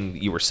thing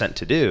you were sent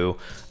to do.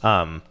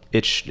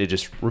 It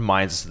just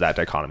reminds us of that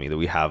dichotomy, that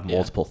we have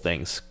multiple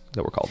things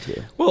that we're called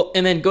to. Well,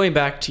 and then going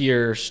back to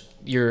your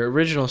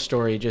original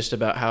story, just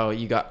about how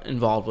you got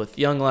involved with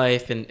Young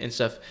Life and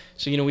stuff.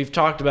 So we've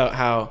talked about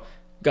how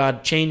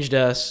God changes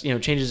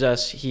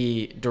us.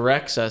 He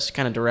directs us,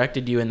 kind of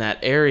directed you in that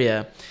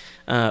area.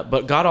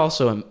 But God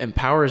also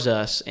empowers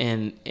us,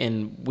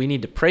 and we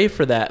need to pray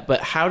for that.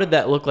 But how did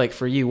that look like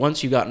for you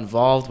once you got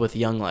involved with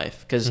Young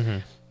Life? Because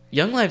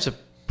Young Life's a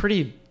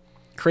pretty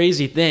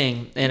crazy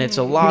thing, and it's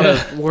a lot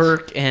of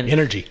work and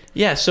energy.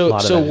 Yeah.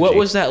 So what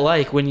was that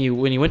like when you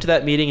went to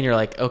that meeting and you're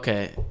like,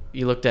 okay,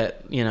 you looked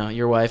at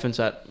your wife and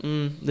said,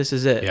 this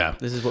is it. Yeah,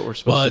 this is what we're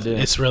supposed to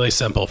do. It's really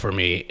simple for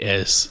me.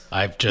 Is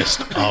I've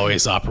just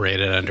always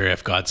operated under,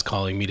 if God's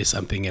calling me to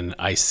something and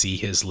I see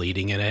His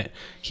leading in it,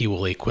 He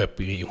will equip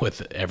me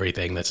with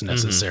everything that's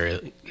necessary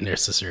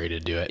to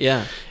do it.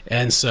 Yeah,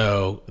 and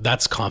so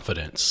that's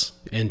confidence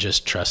in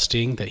just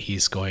trusting that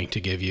He's going to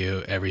give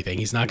you everything.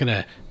 He's not going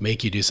to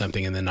make you do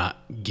something and then not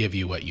give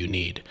you what you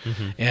need.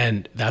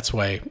 And that's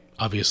why,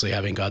 obviously,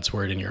 having God's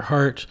word in your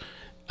heart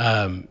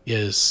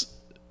is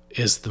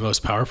the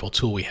most powerful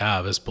tool we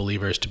have as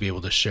believers to be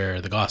able to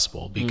share the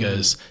gospel,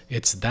 because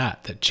it's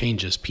that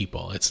changes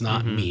people. It's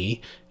not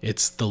me,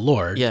 it's the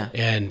Lord.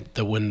 And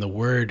when the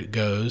word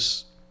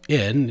goes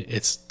in,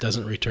 it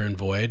doesn't return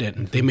void,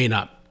 and they may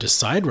not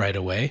decide right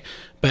away,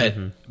 but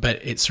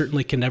it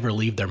certainly can never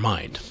leave their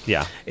mind.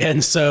 Yeah.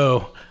 And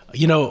so,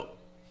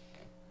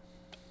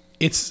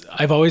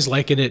 I've always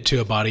likened it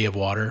to a body of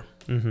water.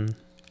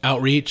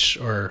 Outreach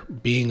or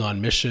being on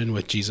mission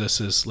with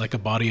Jesus is like a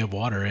body of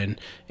water.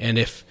 And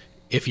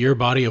if your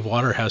body of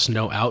water has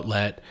no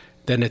outlet,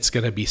 then it's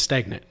going to be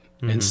stagnant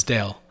and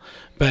stale.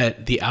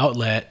 But the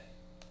outlet,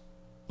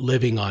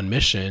 living on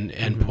mission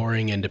and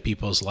pouring into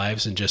people's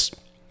lives and just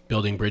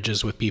building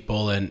bridges with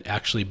people and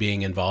actually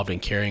being involved in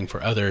caring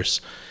for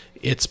others,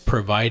 it's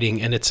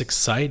providing, and it's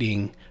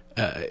exciting.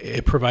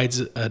 It provides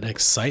an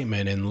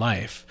excitement in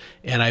life.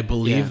 And I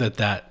believe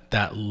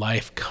that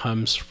life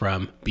comes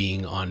from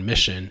being on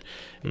mission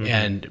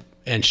and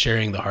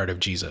sharing the heart of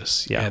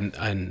Jesus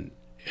and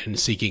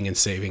seeking and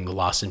saving the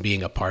lost and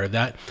being a part of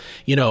that.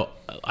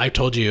 I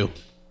told you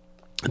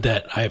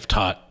that I've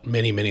taught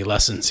many, many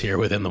lessons here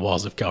within the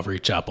walls of Calvary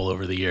Chapel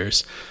over the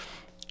years.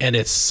 And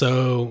it's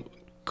so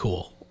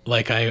cool.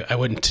 Like I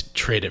wouldn't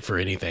trade it for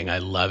anything. I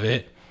love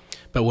it.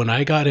 But when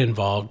I got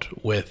involved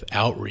with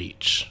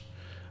outreach,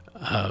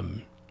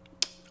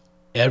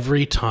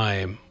 every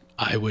time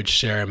I would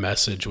share a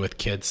message with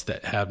kids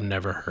that have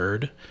never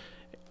heard,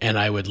 and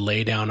I would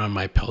lay down on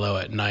my pillow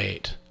at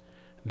night,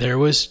 there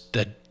was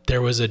a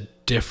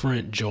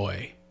different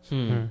joy.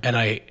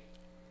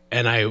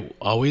 And I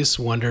always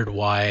wondered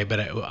why, but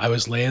I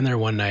was laying there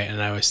one night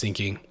and I was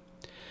thinking,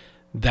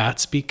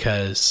 that's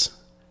because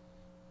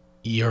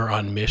you're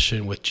on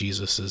mission with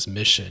Jesus's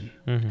mission.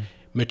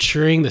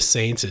 Maturing the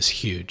saints is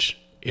huge.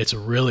 It's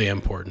really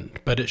important,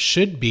 but it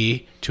should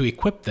be to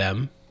equip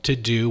them to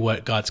do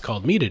what God's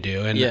called me to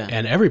do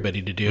and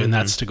everybody to do. And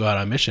that's to go out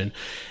on mission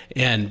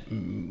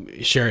and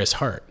share his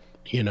heart,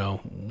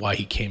 why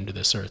he came to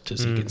this earth to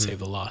seek and save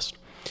the lost.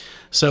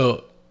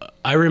 So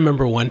I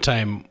remember one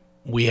time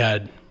we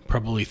had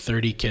probably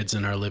 30 kids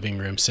in our living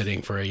room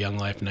sitting for a Young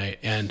Life night.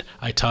 And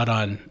I taught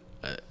on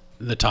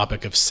the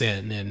topic of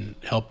sin and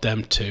helped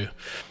them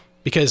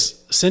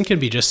because sin can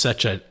be just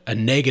such a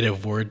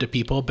negative word to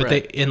people,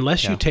 but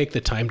unless you take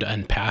the time to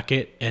unpack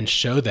it and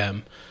show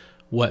them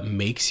what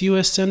makes you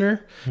a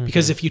sinner,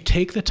 because if you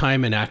take the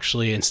time and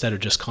actually, instead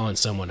of just calling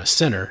someone a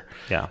sinner,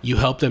 you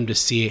help them to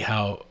see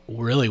how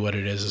really what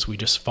it is we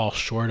just fall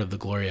short of the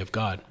glory of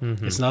God.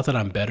 It's not that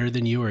I'm better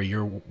than you or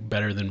you're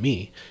better than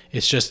me.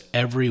 It's just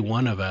every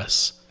one of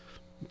us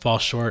fall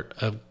short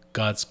of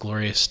God's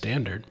glorious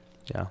standard.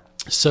 Yeah.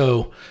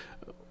 So,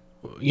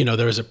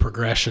 there was a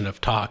progression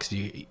of talks,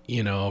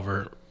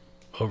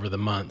 over the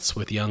months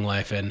with Young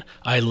Life, and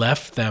I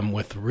left them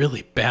with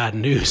really bad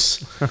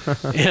news.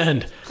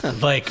 And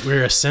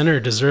we're a sinner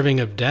deserving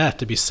of death,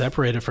 to be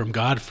separated from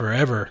God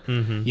forever,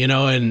 and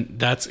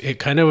it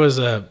kind of was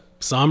a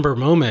somber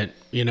moment,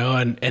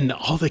 and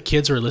all the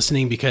kids were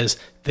listening because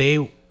they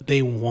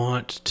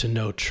want to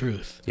know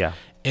truth. Yeah.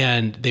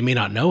 And they may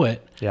not know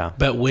it. Yeah.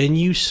 But when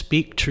you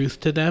speak truth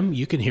to them,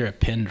 you can hear a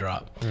pin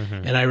drop.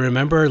 And I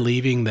remember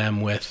leaving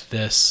them with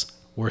this: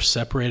 we're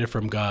separated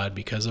from God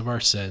because of our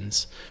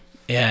sins,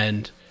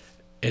 and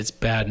it's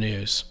bad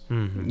news.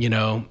 And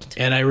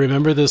I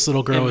remember this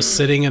little girl was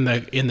sitting in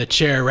the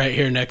chair right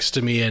here next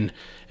to me, and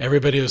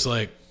everybody was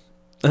like,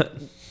 okay,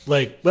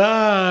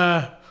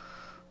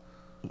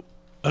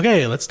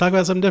 let's talk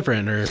about something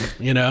different, or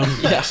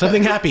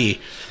something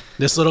happy.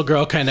 This little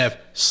girl kind of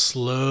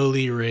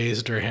slowly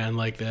raised her hand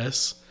like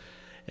this,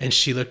 and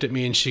she looked at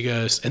me and she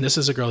goes, and this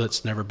is a girl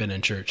that's never been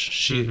in church.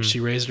 She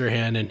raised her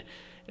hand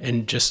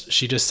and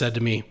she just said to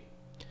me,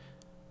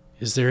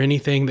 "Is there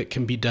anything that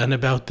can be done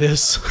about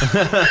this?"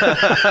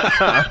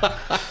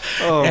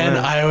 And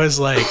I was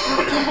like,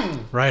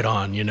 right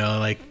on,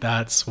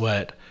 that's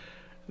what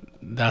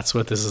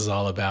this is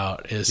all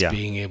about, is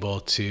being able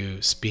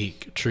to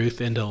speak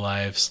truth into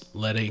lives,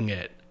 letting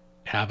it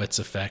have its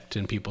effect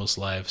in people's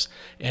lives.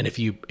 And if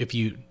you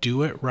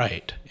do it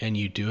right and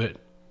you do it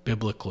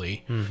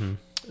biblically,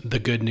 the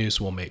good news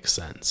will make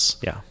sense.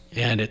 Yeah.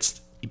 And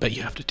but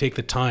you have to take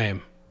the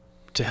time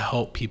to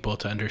help people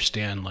to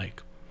understand,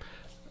 not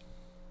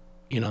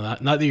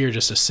that you're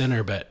just a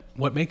sinner, but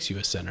what makes you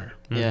a sinner.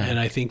 Yeah. And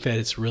I think that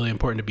it's really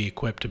important to be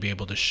equipped to be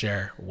able to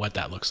share what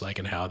that looks like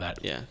and how that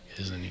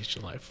is in each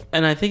life.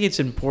 And I think it's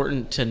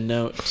important to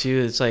note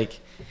too, it's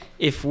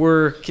if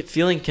we're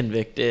feeling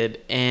convicted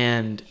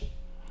and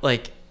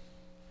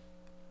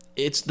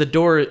it's the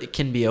door, it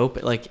can be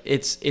open.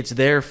 It's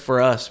there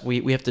for us.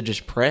 We have to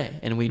just pray,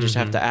 and we just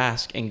have to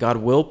ask, and God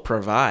will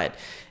provide.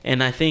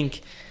 And I think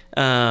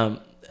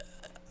in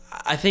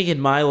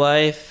my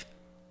life,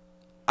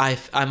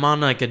 I'm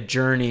on a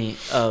journey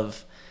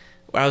of,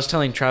 I was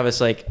telling Travis,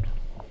 so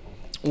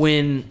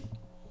in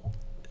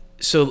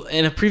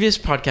a previous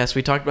podcast,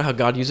 we talked about how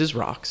God uses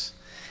rocks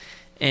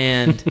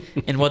and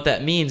what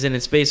that means. And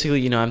it's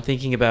basically, I'm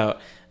thinking about,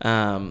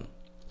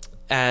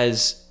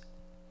 as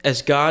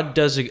God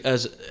does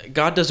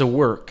a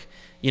work,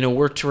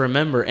 we're to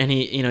remember. And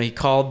he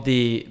called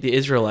the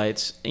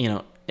Israelites,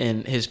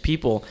 and his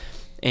people,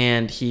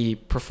 and he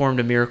performed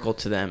a miracle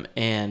to them.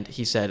 And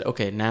he said,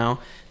 okay,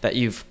 now that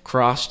you've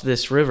crossed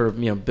this river,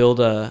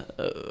 build a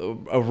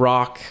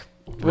rock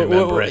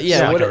remembrance.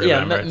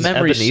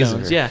 Memory Ebenezer.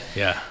 stones. Yeah.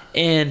 Yeah.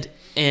 And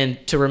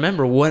to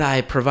remember what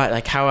I provide,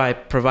 like how I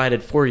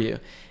provided for you.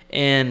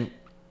 And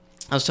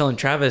I was telling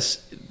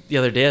Travis the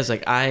other day, I was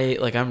like,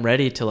 I'm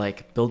ready to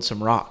like build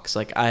some rocks.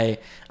 Like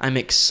I'm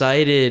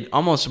excited,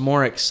 almost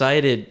more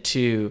excited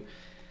to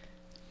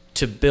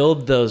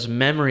build those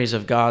memories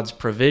of God's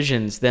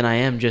provisions than I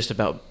am just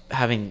about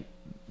having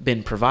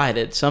been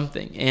provided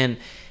something.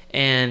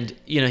 And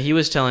he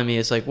was telling me,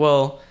 it's like,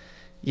 well,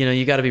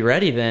 you got to be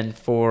ready then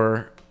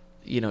for,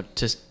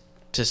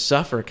 to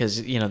suffer,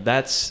 because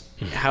that's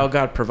how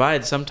God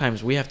provides.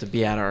 Sometimes we have to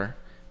be at our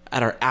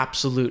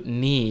absolute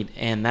need,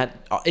 and that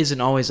isn't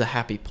always a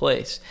happy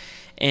place.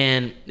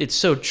 And it's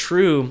so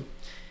true.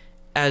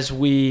 As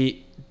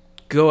we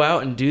go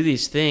out and do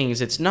these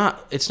things, it's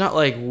not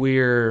like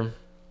we're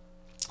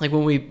like,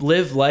 when we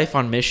live life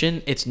on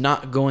mission, it's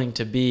not going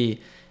to be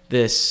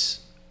this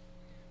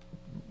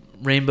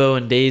rainbow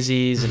and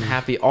daisies and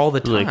happy all the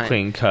time. Really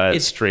clean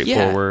cut,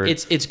 straightforward. Yeah,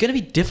 it's going to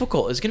be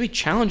difficult. It's going to be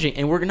challenging,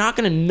 and we're not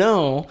going to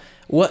know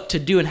what to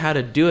do and how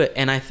to do it.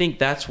 And I think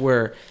that's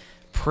where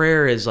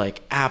prayer is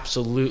like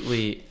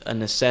absolutely a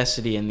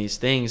necessity in these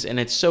things. And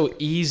it's so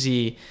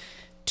easy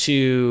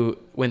to,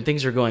 when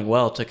things are going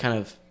well, to kind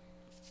of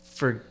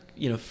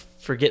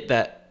forget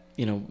that,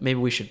 maybe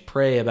we should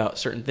pray about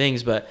certain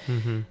things. But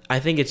I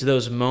think it's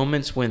those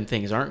moments when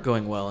things aren't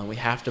going well and we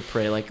have to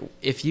pray. Like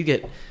if you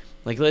get,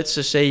 like, let's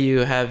just say you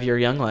have your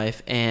young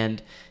life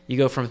and you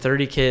go from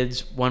 30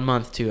 kids 1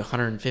 month to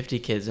 150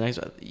 kids the next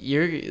month,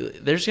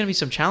 there's going to be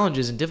some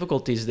challenges and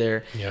difficulties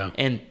there. Yeah.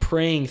 And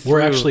praying through.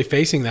 We're actually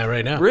facing that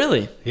right now.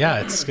 Really? Yeah,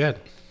 it's good.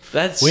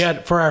 We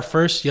had, for our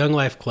first Young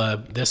Life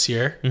Club this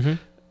year,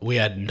 we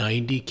had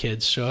 90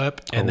 kids show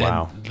up. And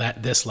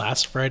this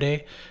last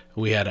Friday,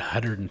 we had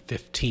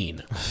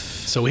 115.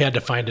 So we had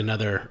to find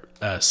another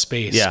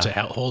space to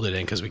hold it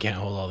in, because we can't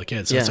hold all the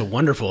kids. So it's a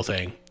wonderful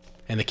thing.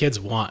 And the kids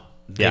want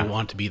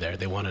to be there.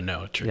 They want to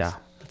know truth. Yeah.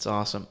 That's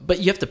awesome. But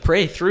you have to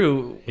pray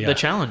through the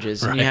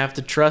challenges, and you have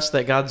to trust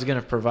that God's going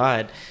to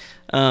provide.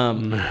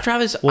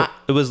 Travis,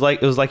 it was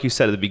like you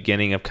said at the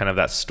beginning of kind of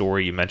that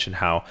story. You mentioned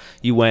how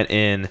you went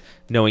in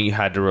knowing you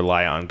had to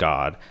rely on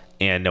God,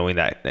 and knowing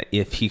that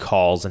if he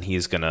calls and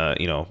he's going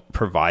to,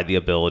 provide the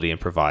ability and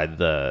provide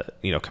the,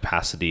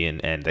 capacity,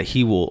 and that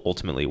he will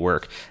ultimately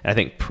work. And I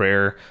think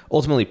prayer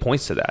ultimately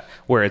points to that,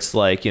 where it's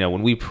like,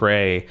 when we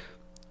pray,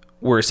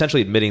 we're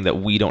essentially admitting that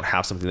we don't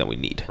have something that we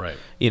need. Right.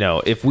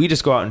 If we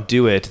just go out and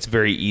do it, it's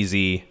very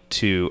easy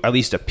to at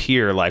least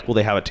appear like, well,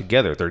 they have it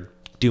together. They're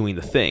doing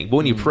the thing. But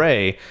when you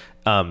pray,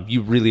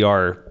 you really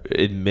are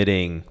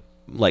admitting,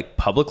 like,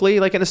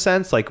 publicly, like, in a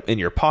sense, like in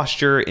your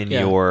posture, in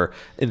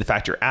the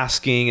fact you're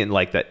asking, and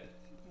like that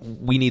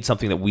we need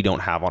something that we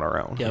don't have on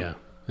our own. Yep. Yeah.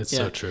 It's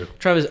so true.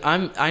 Travis,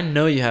 I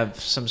know you have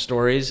some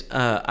stories.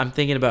 I'm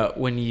thinking about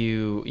when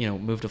you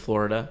moved to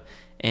Florida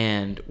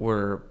and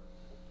were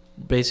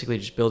basically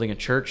just building a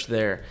church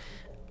there.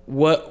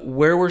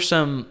 What's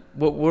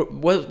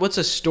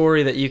a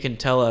story that you can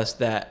tell us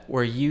that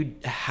where you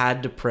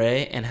had to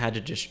pray and had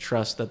to just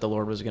trust that the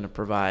Lord was going to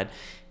provide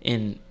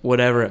in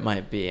whatever it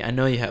might be? I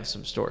know you have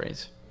some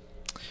stories.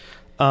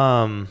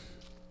 Well,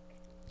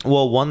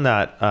 one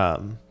that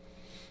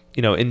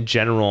in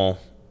general,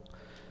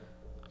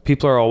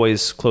 people are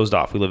always closed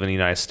off. We live in the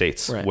United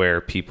States,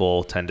 where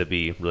people tend to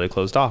be really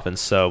closed off, and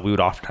so we would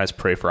oftentimes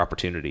pray for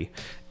opportunity.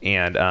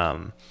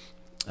 And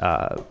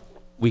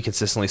we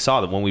consistently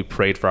saw that when we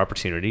prayed for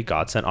opportunity,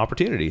 God sent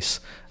opportunities,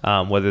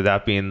 whether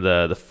that be in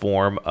the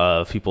form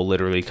of people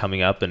literally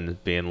coming up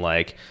and being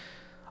like,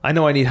 I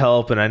know I need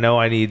help, and I know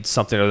I need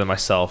something other than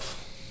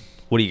myself.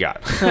 What do you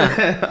got?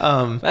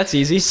 That's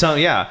easy.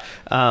 Sometimes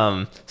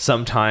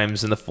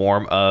in the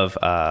form of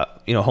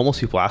homeless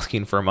people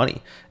asking for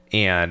money,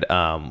 and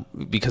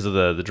because of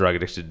the drug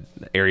addicted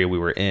area we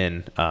were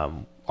in,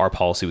 our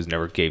policy was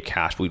never gave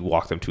cash. We'd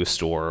walk them to a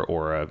store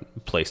or a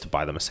place to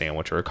buy them a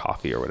sandwich or a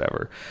coffee or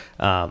whatever.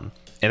 And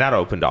that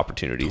opened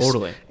opportunities.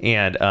 Totally.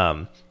 And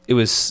it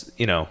was,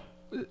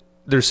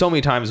 there's so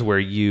many times where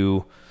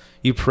you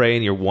pray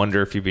and you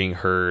wonder if you're being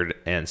heard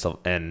and stuff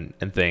and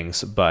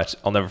things. But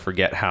I'll never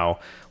forget how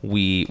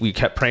we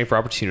kept praying for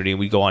opportunity, and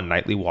we'd go on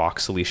nightly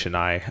walks, Alicia and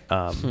I,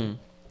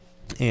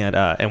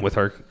 and with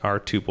our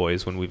two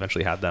boys when we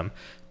eventually had them.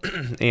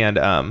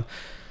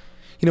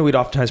 And we'd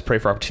oftentimes pray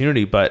for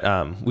opportunity, but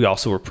we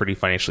also were pretty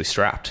financially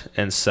strapped.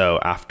 And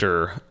so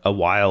after a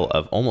while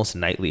of almost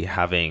nightly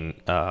having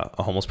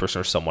a homeless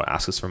person or someone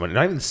ask us for money,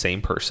 not even the same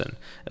person,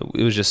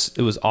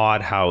 it was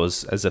odd how it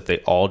was as if they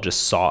all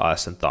just saw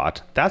us and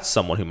thought, that's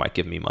someone who might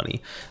give me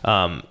money.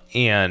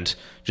 And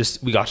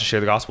just, we got to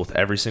share the gospel with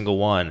every single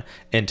one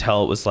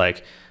until it was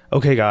like,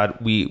 okay, God,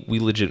 we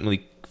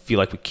legitimately feel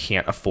like we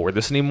can't afford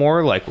this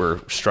anymore. Like,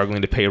 we're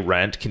struggling to pay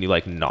rent. Can you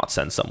not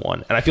send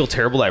someone? And I feel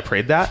terrible that I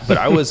prayed that, but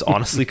I was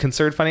honestly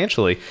concerned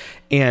financially,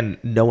 and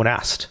no one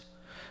asked.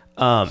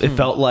 It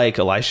felt like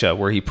Elisha,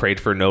 where he prayed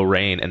for no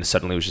rain and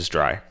suddenly it was just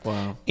dry.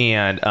 Wow.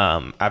 And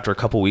after a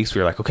couple of weeks,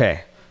 we were like,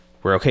 okay,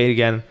 we're okay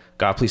again.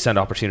 God, please send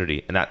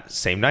opportunity. And that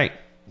same night,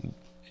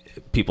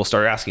 people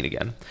started asking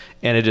again.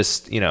 And it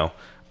just,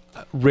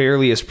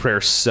 rarely is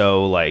prayer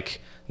so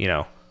like,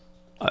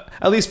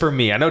 at least for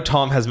me, I know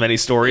Tom has many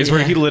stories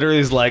where he literally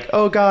is like,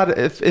 oh God,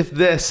 if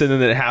this, and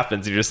then it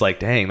happens, you're just like,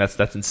 dang,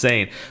 that's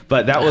insane.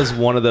 But that was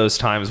one of those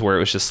times where it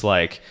was just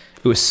like,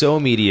 it was so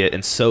immediate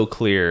and so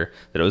clear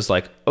that it was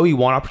like, oh, you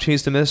want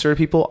opportunities to minister to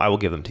people? I will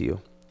give them to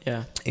you.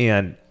 Yeah.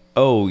 And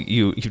oh,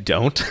 you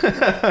don't.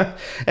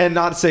 And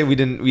not to say we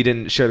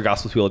didn't share the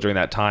gospel with people during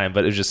that time,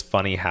 but it was just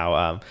funny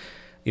how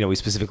we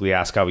specifically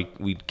asked how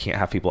we can't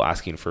have people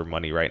asking for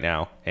money right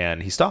now,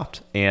 and he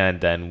stopped.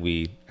 And then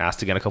we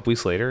asked again a couple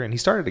weeks later, and he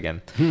started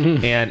again.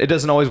 And it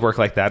doesn't always work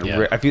like that.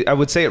 Yeah. I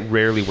would say it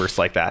rarely works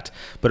like that,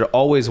 but it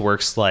always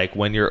works like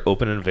when you're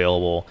open and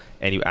available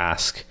and you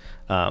ask.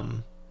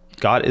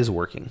 God is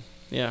working.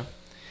 Yeah.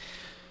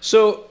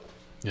 So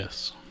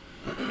yes,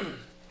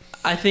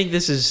 I think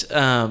this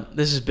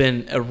has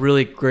been a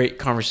really great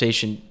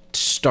conversation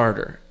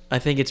starter. I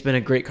think it's been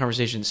a great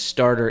conversation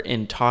starter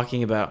in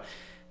talking about,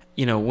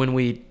 when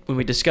we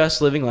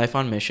discuss living life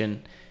on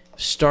mission,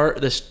 start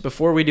this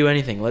before we do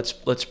anything. Let's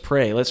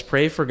pray. Let's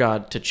pray for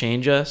God to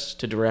change us,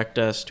 to direct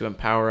us, to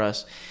empower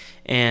us.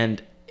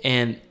 And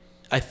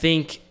I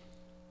think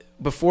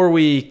before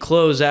we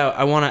close out,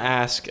 I want to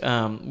ask,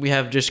 we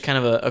have just kind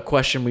of a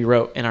question we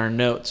wrote in our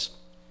notes,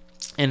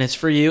 and it's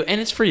for you, and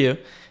it's for you.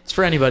 It's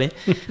for anybody.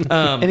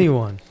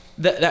 Anyone.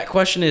 That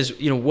question is,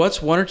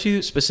 what's one or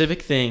two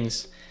specific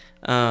things,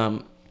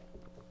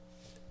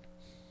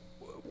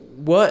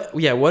 what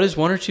is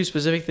one or two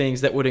specific things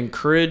that would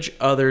encourage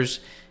others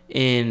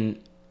in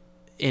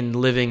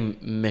living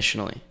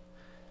missionally?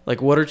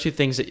 Like, what are two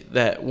things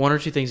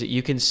that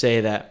you can say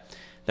that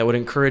would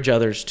encourage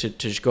others to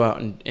just go out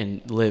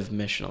and live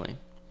missionally?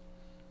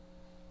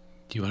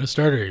 Do you want to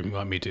start, or you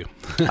want me to?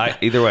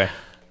 Either way.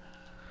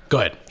 Go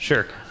ahead.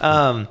 Sure.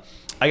 I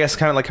guess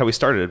kind of like how we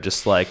started,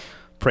 just like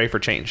pray for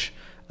change.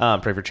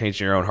 Pray for change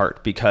in your own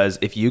heart, because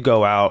if you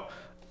go out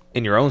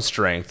in your own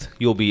strength,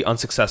 you'll be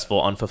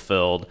unsuccessful,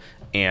 unfulfilled,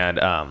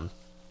 and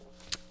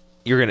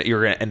you're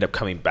gonna end up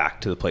coming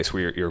back to the place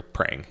where you're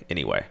praying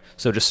anyway.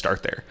 So just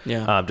start there.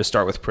 Yeah. Just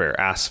start with prayer.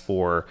 Ask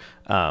for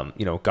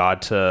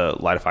God to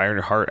light a fire in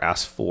your heart.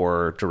 Ask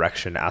for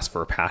direction. Ask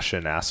for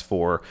passion. Ask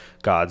for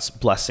God's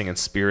blessing and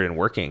spirit and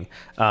working.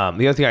 The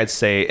other thing I'd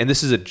say, and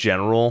this is a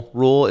general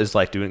rule, is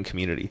like do it in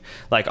community.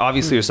 Like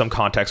obviously there's some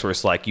context where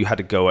it's like you had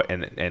to go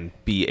and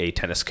be a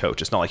tennis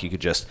coach. It's not like you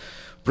could just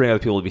bring other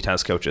people to be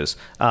tennis coaches.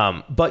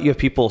 But you have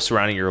people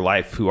surrounding your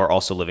life who are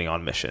also living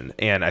on mission.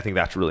 And I think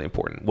that's really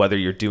important, whether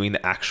you're doing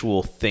the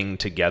actual thing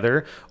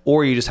together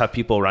or you just have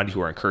people around you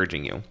who are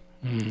encouraging you.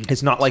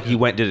 It's not like you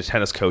went and did a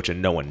tennis coach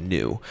and no one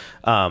knew.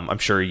 I'm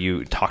sure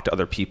you talked to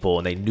other people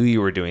and they knew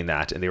you were doing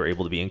that and they were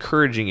able to be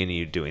encouraging in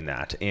you doing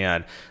that.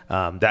 And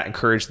that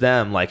encouraged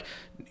them. Like,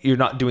 you're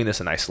not doing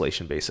this in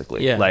isolation,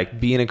 basically. Yeah. Like,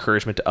 be an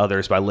encouragement to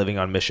others by living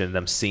on mission,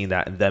 them seeing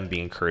that and them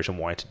being encouraged and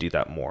wanting to do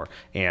that more,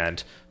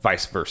 and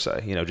vice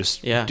versa.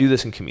 Just do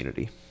this in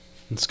community.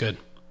 That's good.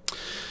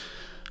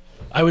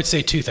 I would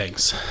say two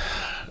things.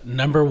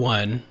 Number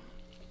one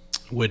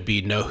would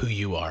be know who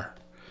you are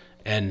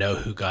and know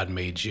who God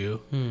made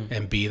you,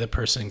 and be the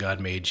person God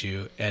made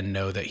you, and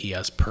know that he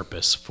has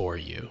purpose for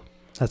you.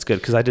 That's good,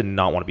 because I did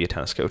not want to be a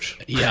tennis coach.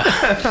 Yeah.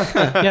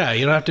 Yeah,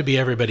 you don't have to be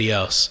everybody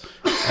else.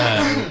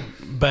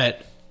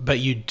 But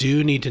you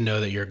do need to know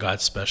that you're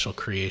God's special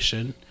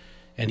creation,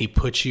 and he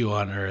put you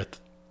on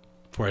earth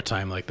for a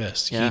time like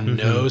this. Yeah. He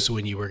knows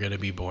when you were going to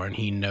be born.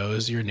 He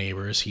knows your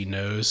neighbors. He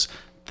knows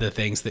the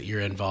things that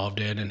you're involved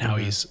in and how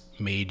he's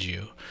made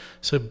you.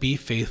 So be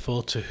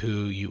faithful to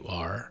who you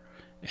are,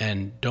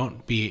 and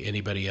don't be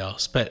anybody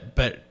else. But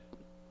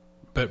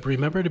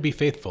remember to be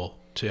faithful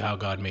to how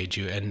God made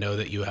you, and know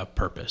that you have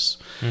purpose.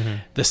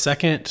 The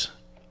second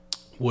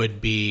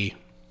would be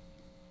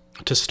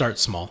to start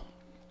small,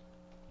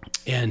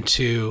 and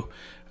to,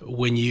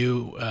 when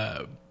you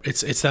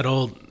it's that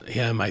old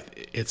hymn,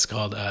 it's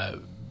called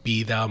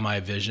Be Thou My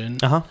Vision,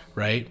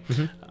 right?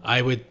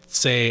 I would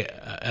say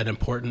an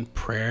important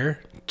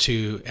prayer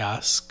to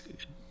ask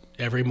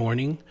every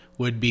morning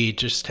would be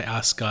just to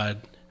ask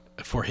God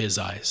for his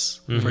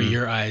eyes, for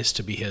your eyes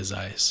to be his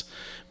eyes,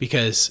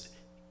 because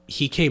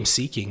he came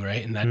seeking,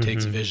 right? And that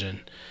takes vision.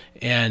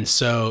 And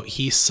so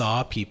he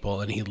saw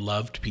people and he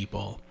loved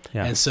people.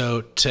 Yeah. And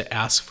so to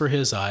ask for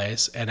his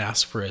eyes and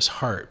ask for his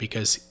heart,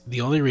 because the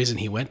only reason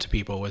he went to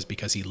people was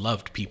because he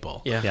loved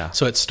people. Yeah.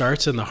 So it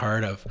starts in the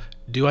heart of,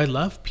 do I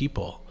love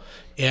people?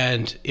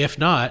 And if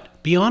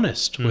not, be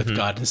honest with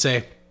God and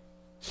say,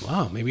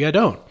 wow, maybe I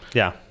don't.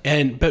 Yeah.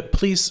 But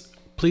please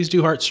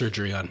do heart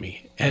surgery on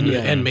me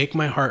and make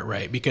my heart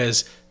right,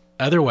 because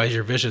otherwise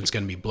your vision's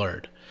going to be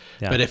blurred.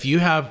 Yeah. But if you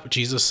have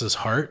Jesus's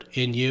heart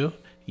in you,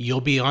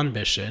 you'll be on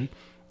mission,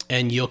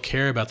 and you'll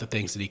care about the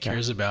things that he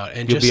cares about,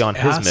 and you'll just be on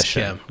ask his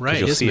mission, him,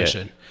 right? His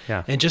mission.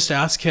 Yeah. And just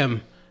ask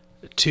him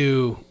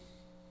to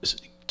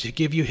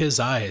give you his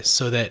eyes,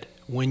 so that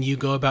when you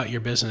go about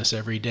your business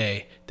every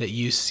day, that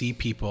you see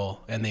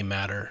people and they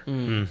matter,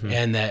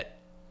 and that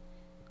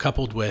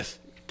coupled with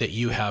that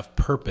you have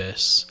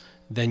purpose,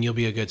 then you'll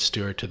be a good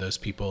steward to those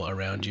people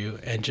around you,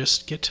 and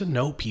just get to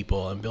know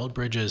people and build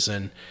bridges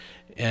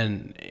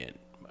and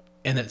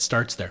it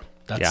starts there.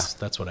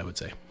 That's what I would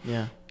say.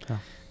 Yeah.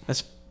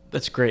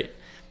 That's great.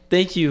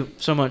 Thank you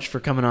so much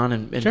for coming on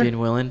and Sure. being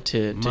willing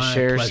to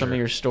share pleasure. some of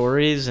your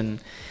stories. And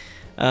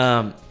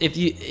I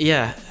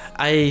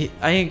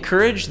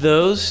encourage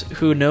those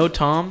who know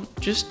Tom,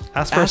 just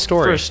ask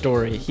for a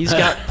story. He's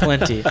got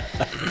plenty.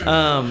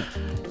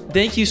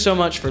 Thank you so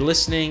much for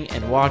listening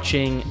and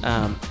watching.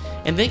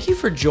 And thank you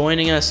for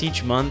joining us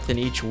each month and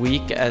each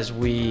week as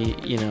we,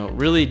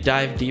 really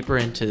dive deeper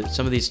into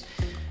some of these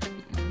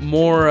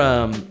more,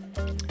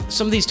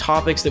 some of these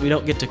topics that we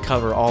don't get to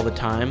cover all the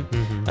time.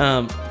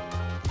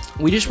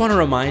 We just want to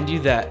remind you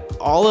that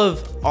all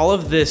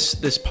of this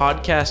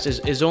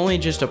podcast is only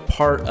just a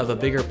part of a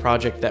bigger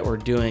project that we're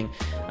doing,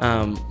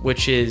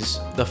 which is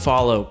the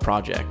Follow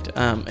Project.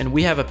 And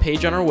we have a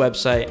page on our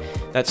website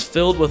that's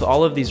filled with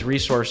all of these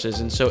resources.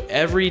 And so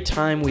every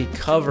time we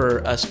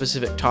cover a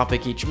specific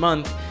topic each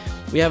month,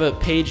 we have a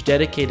page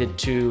dedicated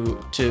to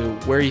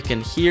where you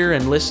can hear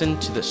and listen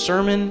to the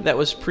sermon that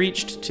was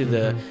preached, to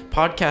the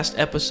podcast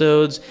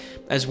episodes,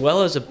 as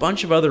well as a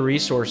bunch of other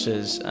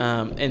resources.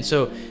 And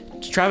so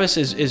Travis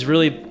is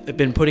really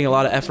been putting a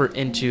lot of effort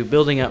into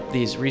building up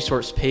these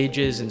resource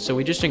pages. And so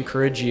we just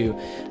encourage you,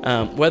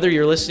 whether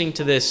you're listening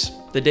to this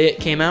the day it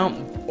came out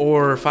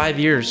or 5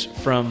 years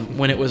from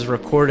when it was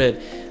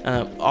recorded,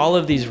 all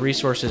of these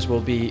resources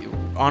will be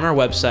on our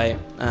website.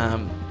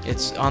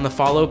 It's on the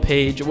Follow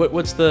page.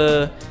 What's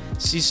the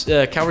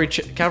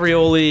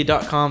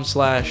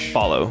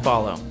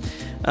calvaryoli.com/follow.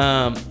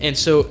 And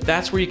so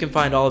that's where you can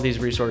find all of these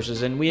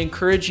resources. And we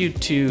encourage you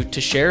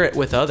to share it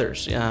with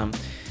others.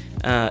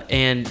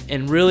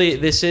 And really,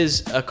 this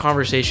is a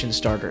conversation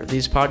starter.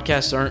 These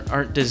podcasts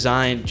aren't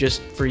designed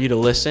just for you to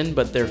listen,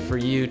 but they're for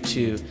you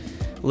to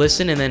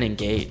listen and then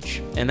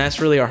engage. And that's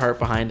really our heart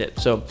behind it.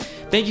 So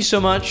thank you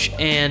so much.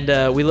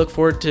 And we look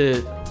forward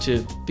to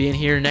being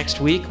here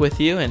next week with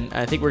you. And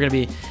I think we're going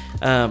to be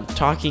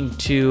talking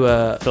to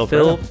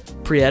Phil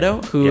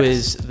Prieto, who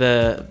is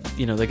the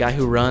guy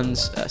who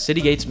runs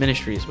City Gates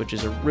Ministries, which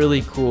is a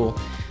really cool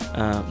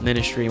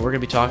ministry. And we're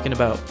going to be talking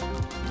about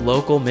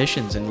local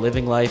missions and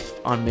living life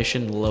on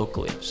mission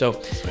locally.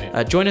 So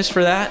join us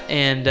for that.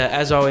 And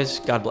as always,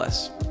 God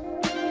bless.